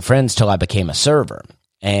start making friends till I became a server.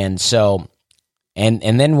 And so, and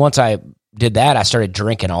then once I did that, I started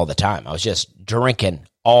drinking all the time. I was just drinking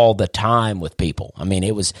all the time with people. I mean,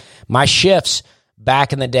 it was my shifts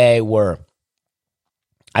back in the day were,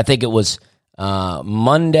 I think it was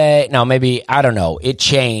Monday. No, maybe, I don't know. It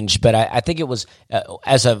changed, but I think it was,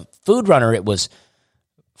 as a food runner, it was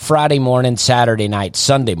Friday morning, Saturday night,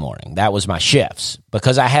 Sunday morning. That was my shifts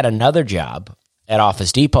because I had another job at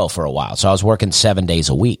Office Depot for a while. So I was working 7 days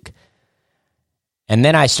a week. And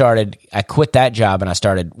then I quit that job and I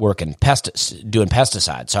started working doing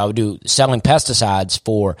pesticides. So I would do selling pesticides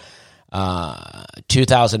for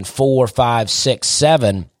 2004, 5, 6,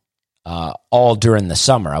 7, all during the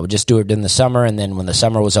summer. I would just do it in the summer, and then when the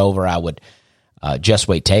summer was over, I would just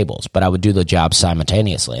wait tables, but I would do the job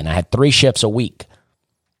simultaneously. And I had 3 shifts a week.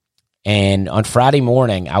 And on Friday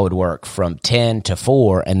morning, I would work from 10 to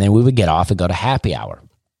 4, and then we would get off and go to happy hour.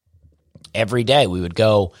 Every day we would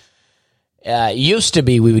go, used to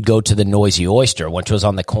be we would go to the Noisy Oyster, which was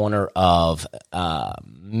on the corner of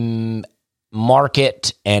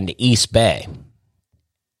Market and East Bay.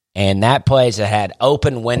 And that place that had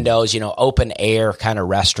open windows, open air kind of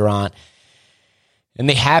restaurant. And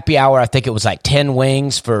the happy hour, I think it was like 10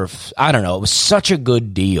 wings for, I don't know, it was such a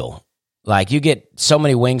good deal. Like, you get so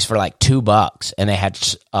many wings for like $2, and they had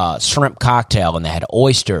shrimp cocktail, and they had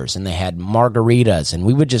oysters, and they had margaritas, and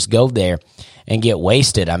we would just go there and get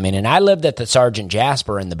wasted. I mean, and I lived at the Sergeant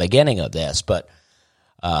Jasper in the beginning of this, but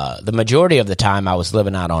the majority of the time I was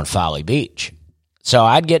living out on Folly Beach. So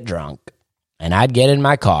I'd get drunk, and I'd get in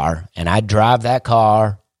my car, and I'd drive that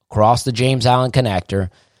car across the James Island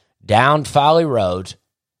Connector, down Folly Road,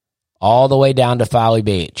 all the way down to Folly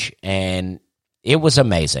Beach, and it was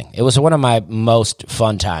amazing. It was one of my most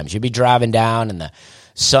fun times. You'd be driving down, and the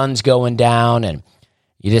sun's going down, and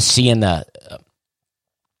you're just seeing and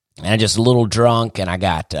I'm just a little drunk, and I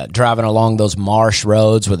got driving along those marsh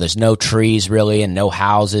roads where there's no trees really and no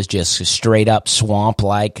houses, just straight up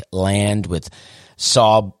swamp-like land with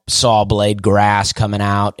saw blade grass coming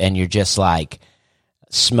out, and you're just like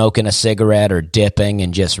smoking a cigarette or dipping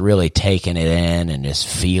and just really taking it in and just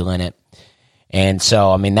feeling it. And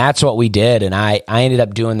so, I mean, that's what we did, and I ended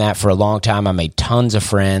up doing that for a long time. I made tons of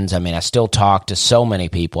friends. I mean, I still talk to so many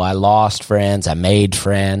people. I lost friends. I made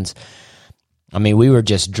friends. I mean, we were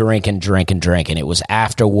just drinking. It was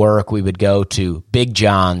after work. We would go to Big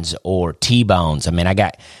John's or T-Bones. I mean,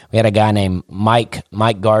 we had a guy named Mike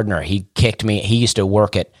Gardner. He kicked me. He used to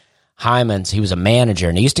work at Hyman's. He was a manager,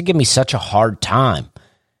 and he used to give me such a hard time.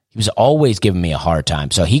 He was always giving me a hard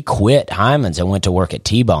time. So he quit Hyman's and went to work at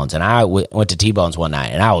T-Bones. And I went to T-Bones one night,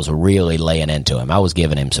 and I was really laying into him. I was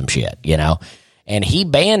giving him some shit, And he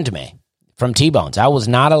banned me from T-Bones. I was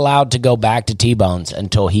not allowed to go back to T-Bones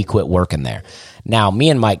until he quit working there. Now, me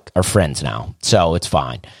and Mike are friends now, so it's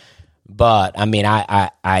fine. But, I mean,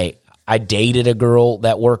 I dated a girl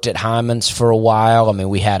that worked at Hyman's for a while. I mean,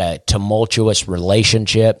 we had a tumultuous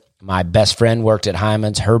relationship. My best friend worked at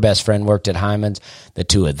Hyman's. Her best friend worked at Hyman's. The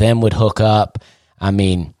two of them would hook up. I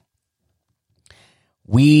mean,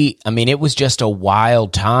 it was just a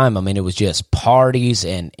wild time. I mean, it was just parties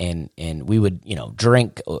and we would,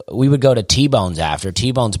 drink. We would go to T-Bones after.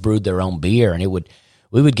 T-Bones brewed their own beer, and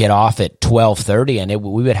we would get off at 12:30, and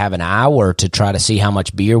we would have an hour to try to see how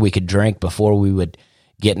much beer we could drink before we would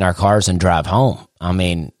get in our cars and drive home. I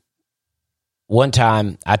mean, one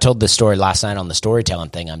time, I told this story last night on the storytelling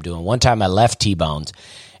thing I'm doing. One time I left T-Bones,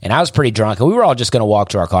 and I was pretty drunk, and we were all just going to walk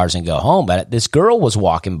to our cars and go home. But this girl was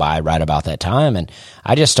walking by right about that time, and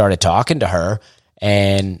I just started talking to her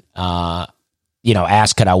and,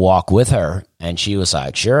 asked could I walk with her. And she was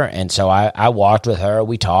like, sure. And so I walked with her.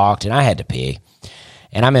 We talked, and I had to pee.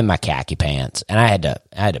 And I'm in my khaki pants, and I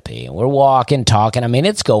had to pee. And we're walking, talking. I mean,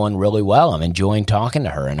 it's going really well. I'm enjoying talking to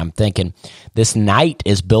her, and I'm thinking this night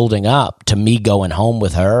is building up to me going home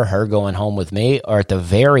with her going home with me, or at the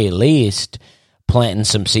very least, planting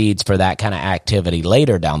some seeds for that kind of activity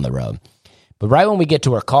later down the road. But right when we get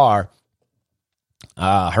to her car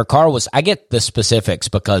was, I get the specifics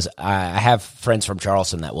because I have friends from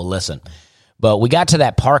Charleston that will listen. But we got to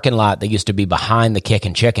that parking lot that used to be behind the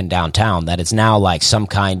Kickin' Chicken downtown that is now like some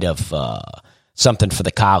kind of something for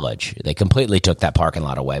the college. They completely took that parking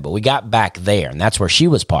lot away. But we got back there, and that's where she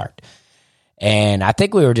was parked. And I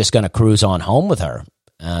think we were just going to cruise on home with her.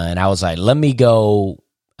 And I was like, let me go.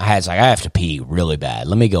 I have to pee really bad.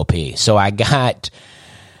 Let me go pee. So I got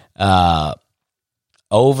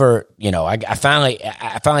over, I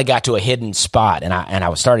finally got to a hidden spot, and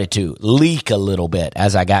I started to leak a little bit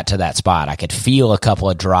as I got to that spot. I could feel a couple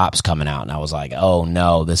of drops coming out, and I was like, oh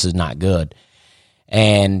no, this is not good.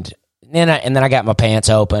 And then I got my pants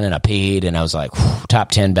open, and I peed, and I was like, top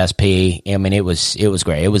 10 best pee. I mean, it was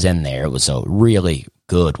great. It was in there. It was a really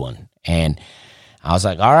good one. And I was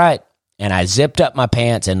like, all right. And I zipped up my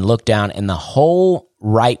pants and looked down, and the whole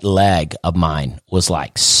right leg of mine was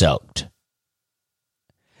like soaked.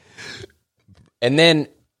 And then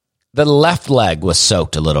the left leg was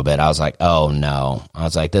soaked a little bit. I was like, oh, no. I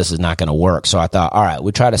was like, this is not going to work. So I thought, all right,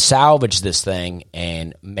 we try to salvage this thing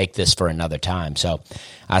and make this for another time. So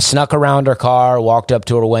I snuck around her car, walked up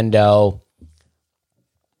to her window.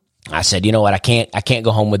 I said, you know what, I can't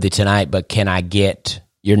go home with you tonight, but can I get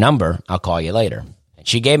your number? I'll call you later. And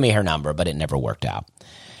she gave me her number, but it never worked out.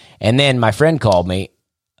 And then my friend called me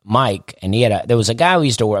Mike, and there was a guy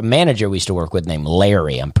a manager we used to work with named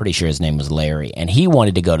Larry. I'm pretty sure his name was Larry, and he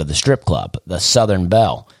wanted to go to the strip club, the Southern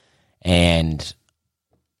Belle, and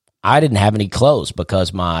I didn't have any clothes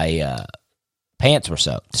because my pants were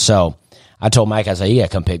soaked. So I told Mike, I said, yeah,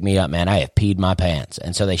 come pick me up, man. I have peed my pants.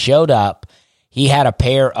 And so they showed up. He had a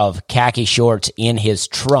pair of khaki shorts in his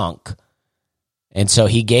trunk, and so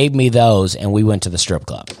he gave me those, and we went to the strip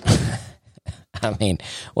club. I mean,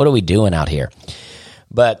 what are we doing out here?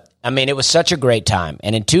 But, I mean, it was such a great time.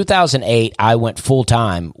 And in 2008, I went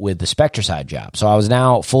full-time with the Spectracide job. So I was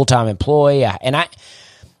now a full-time employee. And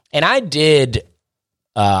I did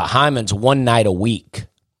Hyman's one night a week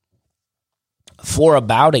for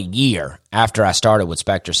about a year after I started with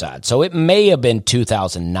Spectracide. So it may have been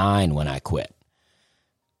 2009 when I quit.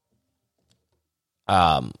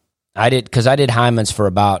 I did Hyman's for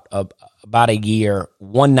about a year,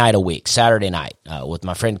 one night a week, Saturday night, with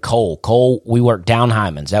my friend Cole. Cole, we worked down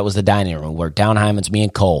Hyman's. That was the dining room. We worked down Hyman's, me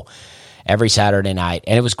and Cole, every Saturday night.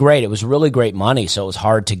 And it was great. It was really great money, so it was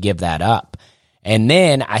hard to give that up. And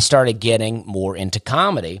then I started getting more into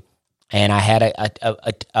comedy, and I had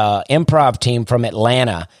a improv team from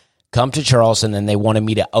Atlanta come to Charleston, and they wanted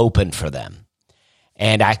me to open for them.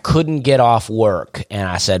 And I couldn't get off work, and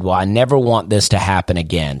I said, well, I never want this to happen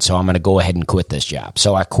again, so I'm going to go ahead and quit this job.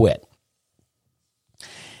 So I quit.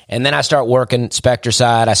 And then I start working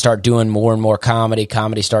Spectracide. I start doing more and more comedy.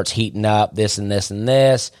 Comedy starts heating up, this and this and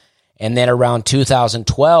this. And then around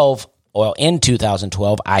 2012,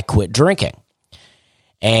 I quit drinking.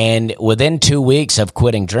 And within 2 weeks of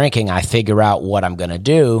quitting drinking, I figure out what I'm going to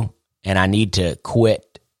do, and I need to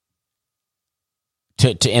quit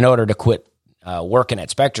in order to quit working at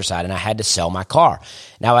Spectracide, and I had to sell my car.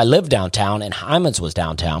 Now, I live downtown, and Hyman's was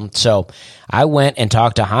downtown, so I went and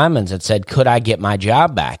talked to Hyman's and said, could I get my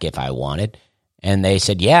job back if I wanted? And they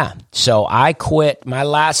said, yeah. So I quit. My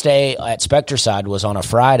last day at Spectracide was on a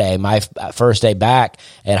Friday. My first day back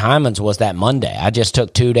at Hyman's was that Monday. I just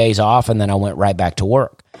took 2 days off, and then I went right back to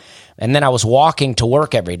work. And then I was walking to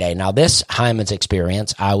work every day. Now, this Hyman's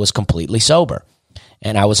experience, I was completely sober,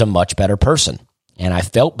 and I was a much better person, and I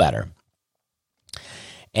felt better.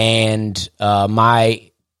 And my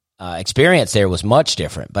experience there was much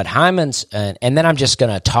different. But Hyman's, and then I'm just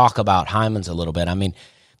going to talk about Hyman's a little bit. I mean,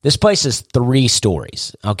 this place is 3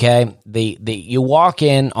 stories, okay? You walk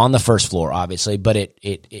in on the first floor, obviously, but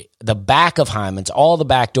the back of Hyman's, all the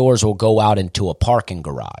back doors will go out into a parking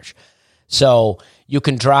garage. So you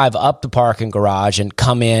can drive up the parking garage and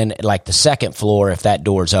come in like the second floor if that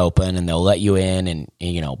door's open, and they'll let you in, and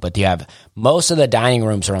but you have most of the dining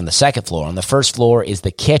rooms are on the second floor. On the first floor is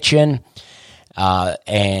the kitchen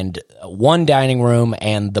and one dining room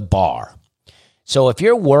and the bar. So if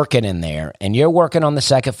you're working in there and you're working on the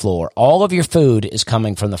second floor, all of your food is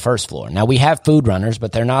coming from the first floor. Now, we have food runners,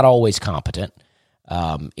 but they're not always competent.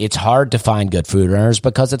 It's hard to find good food runners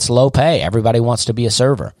because it's low pay. Everybody wants to be a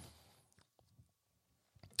server.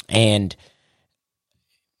 And,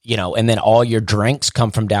 and then all your drinks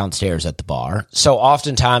come from downstairs at the bar. So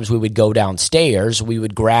oftentimes we would go downstairs, we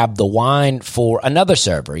would grab the wine for another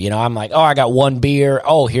server. I'm like, I got 1 beer.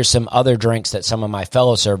 Oh, here's some other drinks that some of my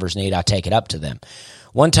fellow servers need. I'll take it up to them.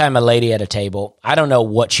 One time a lady at a table, I don't know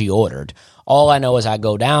what she ordered. All I know is I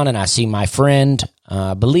go down and I see my friend,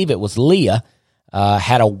 I believe it was Leah,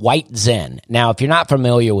 had a White Zen. Now, if you're not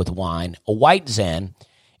familiar with wine, a White Zen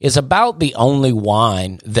is about the only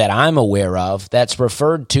wine that I'm aware of that's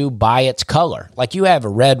referred to by its color. Like, you have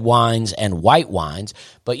red wines and white wines,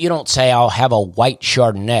 but you don't say I'll have a white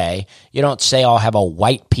Chardonnay. You don't say I'll have a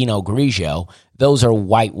white Pinot Grigio. Those are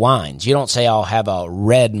white wines. You don't say I'll have a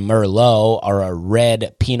red Merlot or a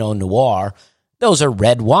red Pinot Noir. Those are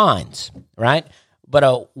red wines, right? But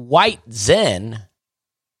a White Zen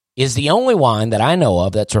is the only wine that I know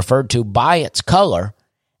of that's referred to by its color,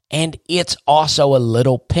 and it's also a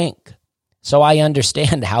little pink. So I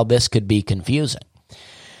understand how this could be confusing.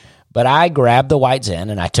 But I grabbed the White Zen,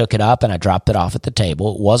 and I took it up, and I dropped it off at the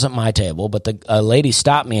table. It wasn't my table, but a lady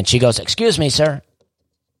stopped me, and she goes, "Excuse me, sir."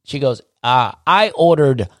 She goes, I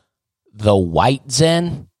ordered the White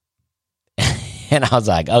Zen. And I was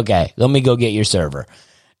like, okay, let me go get your server.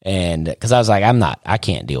 And because I was like, I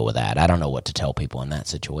can't deal with that. I don't know what to tell people in that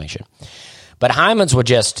situation. But Hyman's would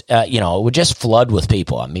just, it would just flood with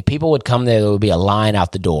people. I mean, people would come there. There would be a line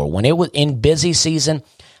out the door. When it was in busy season,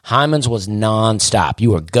 Hyman's was nonstop.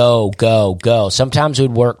 You were go, go, go. Sometimes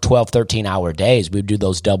we'd work 12, 13-hour days. We'd do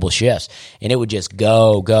those double shifts, and it would just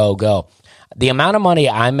go, go, go. The amount of money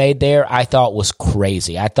I made there, I thought was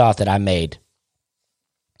crazy. I thought that I made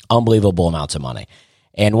unbelievable amounts of money.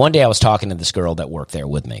 And one day I was talking to this girl that worked there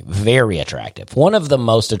with me. Very attractive. One of the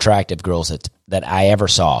most attractive girls that I ever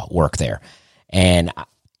saw work there. And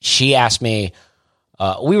she asked me,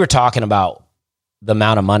 we were talking about the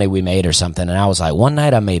amount of money we made or something. And I was like, one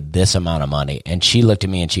night I made this amount of money. And she looked at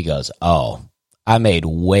me and she goes, oh, I made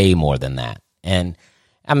way more than that. And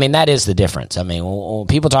I mean, that is the difference. I mean, when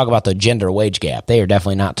people talk about the gender wage gap, they are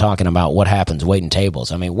definitely not talking about what happens waiting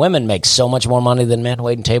tables. I mean, women make so much more money than men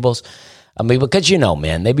waiting tables. I mean, because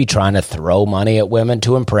men, they be trying to throw money at women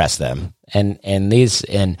to impress them, and maybe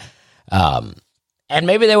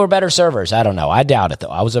they were better servers. I don't know. I doubt it though.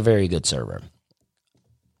 I was a very good server.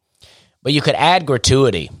 But you could add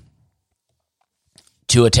gratuity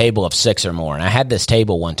to a table of 6 or more. And I had this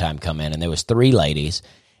table one time come in, and there was 3 ladies,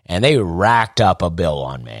 and they racked up a bill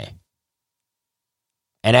on me.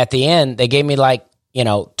 And at the end, they gave me $2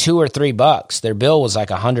 or $3. Their bill was like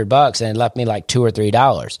 $100, and it left me like $2 or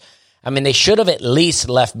 $3. I mean, they should have at least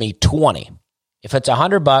left me 20. If it's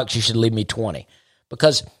 $100, you should leave me 20.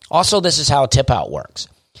 Because also, this is how a tip out works.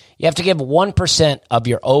 You have to give 1% of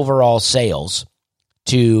your overall sales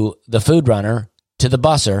to the food runner, to the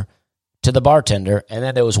busser, to the bartender, and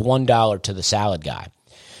then there was $1 to the salad guy.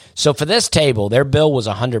 So for this table, their bill was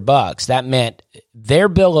 $100. That meant their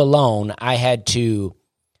bill alone, I had to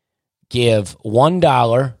give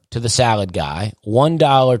 $1 to the salad guy,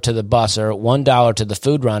 $1 to the busser, $1 to the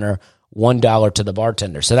food runner, $1 to the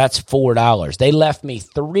bartender. So that's $4. They left me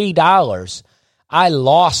 $3. I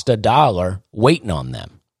lost $1 waiting on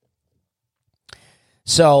them.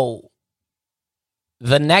 So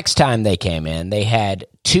the next time they came in, they had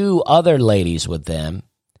 2 other ladies with them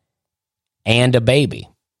and a baby.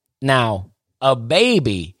 Now, a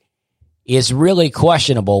baby is really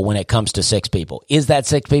questionable when it comes to 6 people. Is that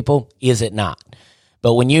 6 people? Is it not?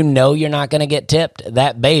 But when you know you're not going to get tipped,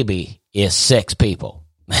 that baby is 6 people.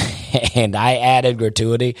 And I added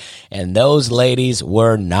gratuity, and those ladies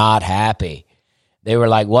were not happy. They were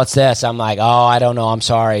like, what's this? I'm like, oh, I don't know. I'm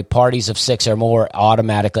sorry. Parties of 6 or more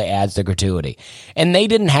automatically adds the gratuity. And they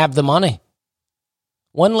didn't have the money.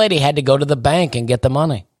 One lady had to go to the bank and get the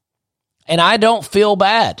money. And I don't feel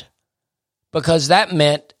bad, because that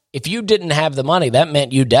meant if you didn't have the money, that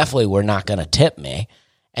meant you definitely were not going to tip me.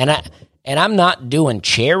 And I'm not doing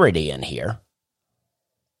charity in here.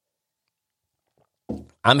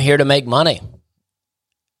 I'm here to make money.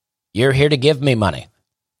 You're here to give me money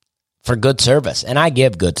for good service, and I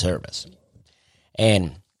give good service.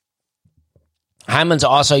 And Hyman's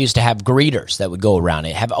also used to have greeters that would go around.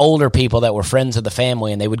 It have older people that were friends of the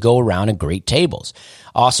family, and they would go around and greet tables.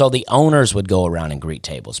 Also, the owners would go around and greet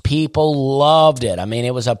tables. People loved it. I mean,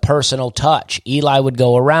 it was a personal touch. Eli would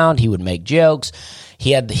go around. He would make jokes.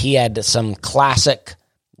 He had some classic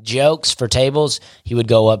jokes for tables. He would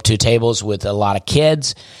go up to tables with a lot of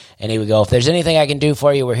kids, and he would go, if there's anything I can do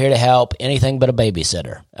for you, we're here to help. Anything but a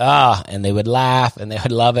babysitter. And they would laugh, and they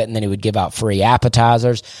would love it, and then he would give out free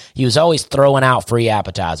appetizers. He was always throwing out free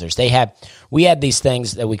appetizers. We had these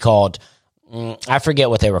things that we called, I forget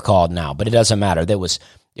what they were called now, but it doesn't matter.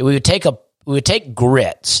 We would take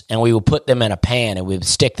grits, and we would put them in a pan, and we would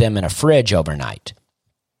stick them in a fridge overnight,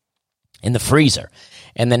 in the freezer.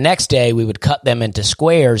 And the next day, we would cut them into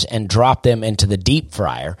squares and drop them into the deep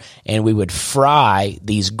fryer, and we would fry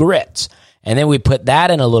these grits. And then we put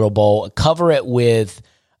that in a little bowl, cover it with,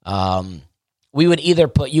 we would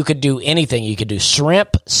either you could do anything. You could do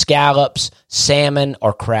shrimp, scallops, salmon,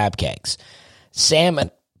 or crab cakes.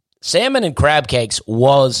 Salmon and crab cakes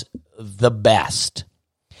was the best.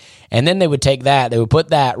 And then they would take that, they would put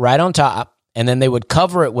that right on top, and then they would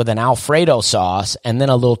cover it with an Alfredo sauce and then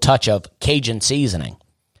a little touch of Cajun seasoning.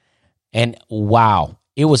 And wow,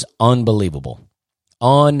 it was unbelievable.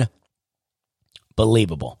 Unbelievable.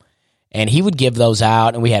 And he would give those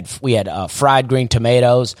out, and we had fried green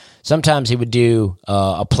tomatoes. Sometimes he would do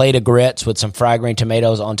a plate of grits with some fried green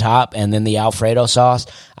tomatoes on top and then the Alfredo sauce.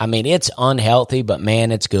 I mean, it's unhealthy, but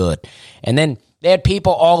man, it's good. And then they had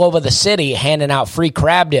people all over the city handing out free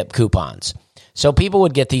crab dip coupons. So people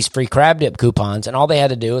would get these free crab dip coupons, and all they had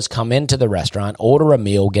to do is come into the restaurant, order a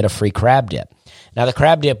meal, get a free crab dip. Now, the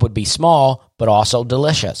crab dip would be small, but also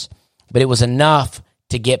delicious. But it was enough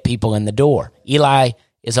to get people in the door. Eli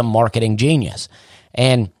is a marketing genius.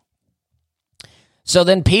 And so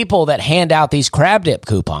then people that hand out these crab dip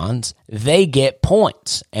coupons, they get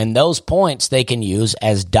points. And those points they can use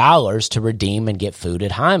as dollars to redeem and get food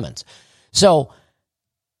at Hyman's. So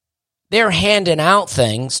they're handing out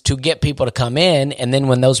things to get people to come in, and then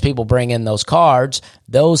when those people bring in those cards,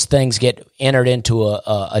 those things get entered into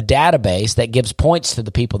a database that gives points to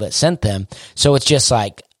the people that sent them. So it's just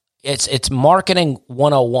like, it's marketing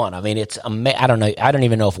 101. I mean, I don't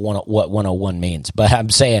even know what 101 means, but I'm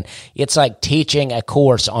saying it's like teaching a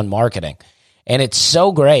course on marketing. And it's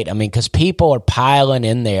so great. I mean, because people are piling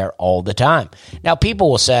in there all the time. Now,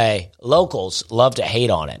 people will say, locals love to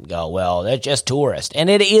hate on it and go, well, they're just tourists. And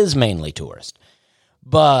it is mainly tourists.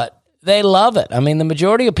 But they love it. I mean, the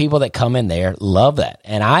majority of people that come in there love that.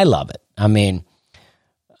 And I love it. I mean,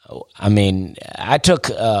 I took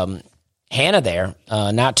Hannah there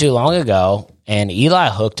not too long ago, and Eli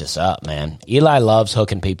hooked us up, man. Eli loves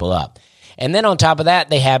hooking people up. And then on top of that,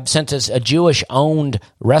 they have, since it's a Jewish-owned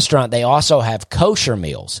restaurant, they also have kosher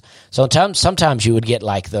meals. So sometimes you would get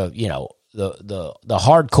like the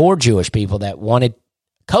hardcore Jewish people that wanted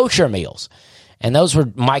kosher meals. And those were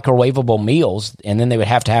microwavable meals, and then they would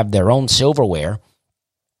have to have their own silverware.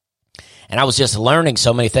 And I was just learning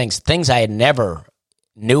so many things I had never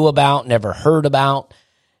knew about, never heard about.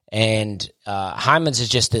 And Hyman's is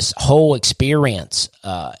just this whole experience,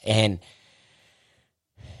 and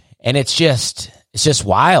it's just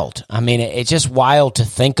wild. I mean, it's just wild to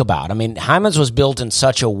think about. I mean, Hyman's was built in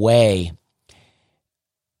such a way.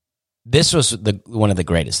 This was one of the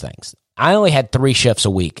greatest things. I only had 3 shifts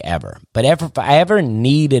a week ever, but if I ever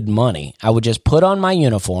needed money, I would just put on my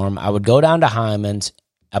uniform. I would go down to Hyman's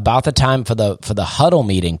about the time for the huddle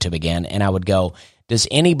meeting to begin, and I would go, does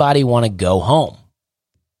anybody want to go home?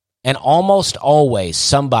 And almost always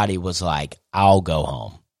somebody was like, I'll go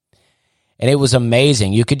home. And it was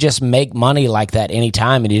amazing. You could just make money like that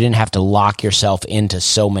anytime, and you didn't have to lock yourself into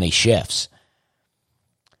so many shifts.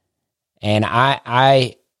 And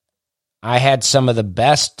I had some of the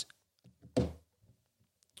best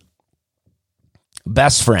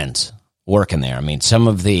friends working there. I mean, some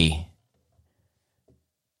of the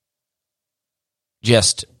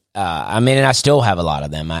and I still have a lot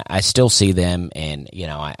of them. I still see them, and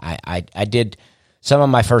I did some of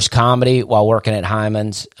my first comedy while working at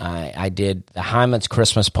Hyman's. I did the Hyman's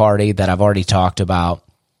Christmas party that I've already talked about,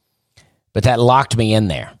 but that locked me in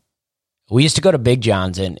there. We used to go to Big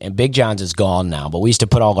John's, and Big John's is gone now, but we used to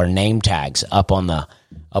put all our name tags up on the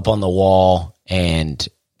wall and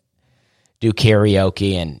do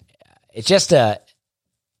karaoke, and it's just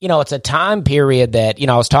it's a time period that,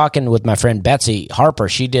 I was talking with my friend Betsy Harper.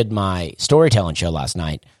 She did my storytelling show last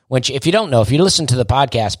night, which, if you don't know, if you listen to the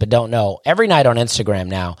podcast but don't know, every night on Instagram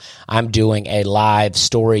now, I'm doing a live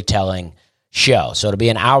storytelling show. So it'll be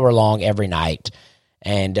an hour long every night.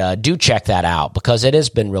 And do check that out, because it has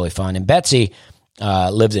been really fun. And Betsy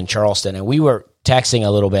lives in Charleston, and we were texting a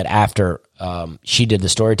little bit after she did the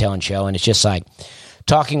storytelling show, and it's just like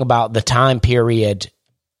talking about the time period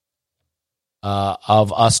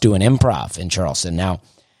of us doing improv in Charleston. Now,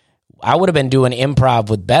 I would have been doing improv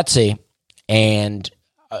with Betsy, and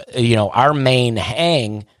our main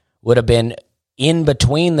hang would have been in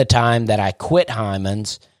between the time that I quit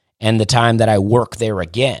Hyman's and the time that I work there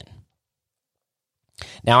again.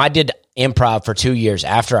 Now, I did improv for 2 years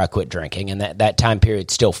after I quit drinking, and that time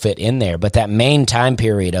period still fit in there. But that main time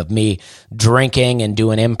period of me drinking and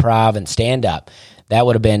doing improv and stand-up, that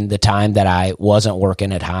would have been the time that I wasn't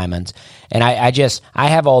working at Hyman's. And I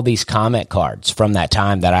have all these comment cards from that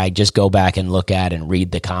time that I just go back and look at and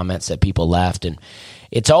read the comments that people left. And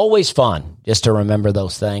it's always fun just to remember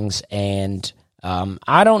those things. And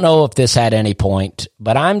I don't know if this had any point,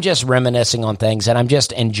 but I'm just reminiscing on things, and I'm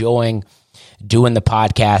just enjoying doing the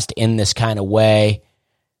podcast in this kind of way.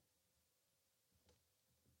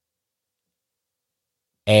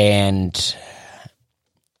 And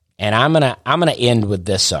I'm gonna end with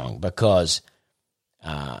this song, because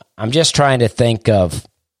I'm just trying to think of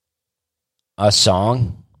a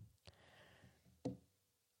song,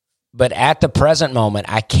 but at the present moment,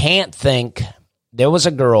 I can't think. There was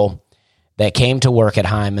a girl that came to work at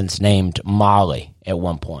Hyman's named Molly at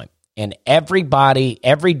one point, and every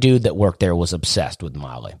dude that worked there was obsessed with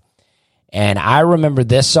Molly. And I remember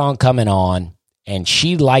this song coming on, and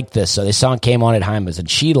she liked this. So this song came on at Hyman's, and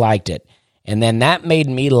she liked it. And then that made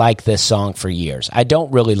me like this song for years. I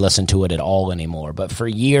don't really listen to it at all anymore, but for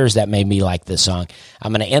years that made me like this song.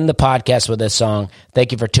 I'm going to end the podcast with this song.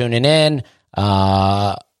 Thank you for tuning in.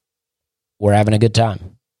 We're having a good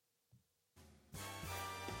time.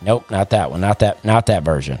 Nope, not that one. Not that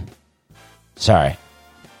version. Sorry.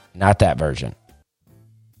 Not that version.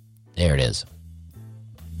 There it is.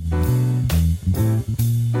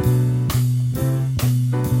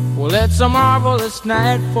 Well, it's a marvelous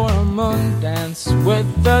night for a moon dance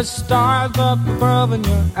with the stars up above in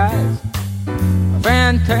your eyes. A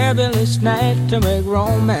fantabulous night to make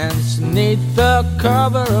romance 'neath the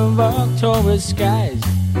cover of October skies.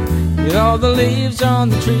 You know the leaves on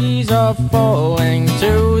the trees are falling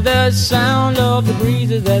to the sound of the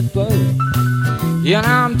breezes that blow. And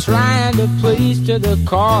I'm trying to please to the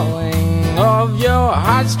calling of your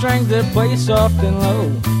heartstrings that play soft and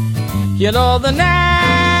low. You know the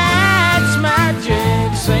night's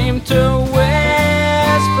magic seem to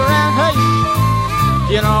whisper and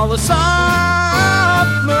hush. You know the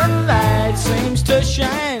soft moonlight seems to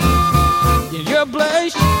shine in your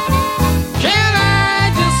blush. Can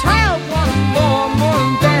I just have one more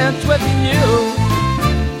morning dance with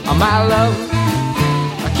you, my love?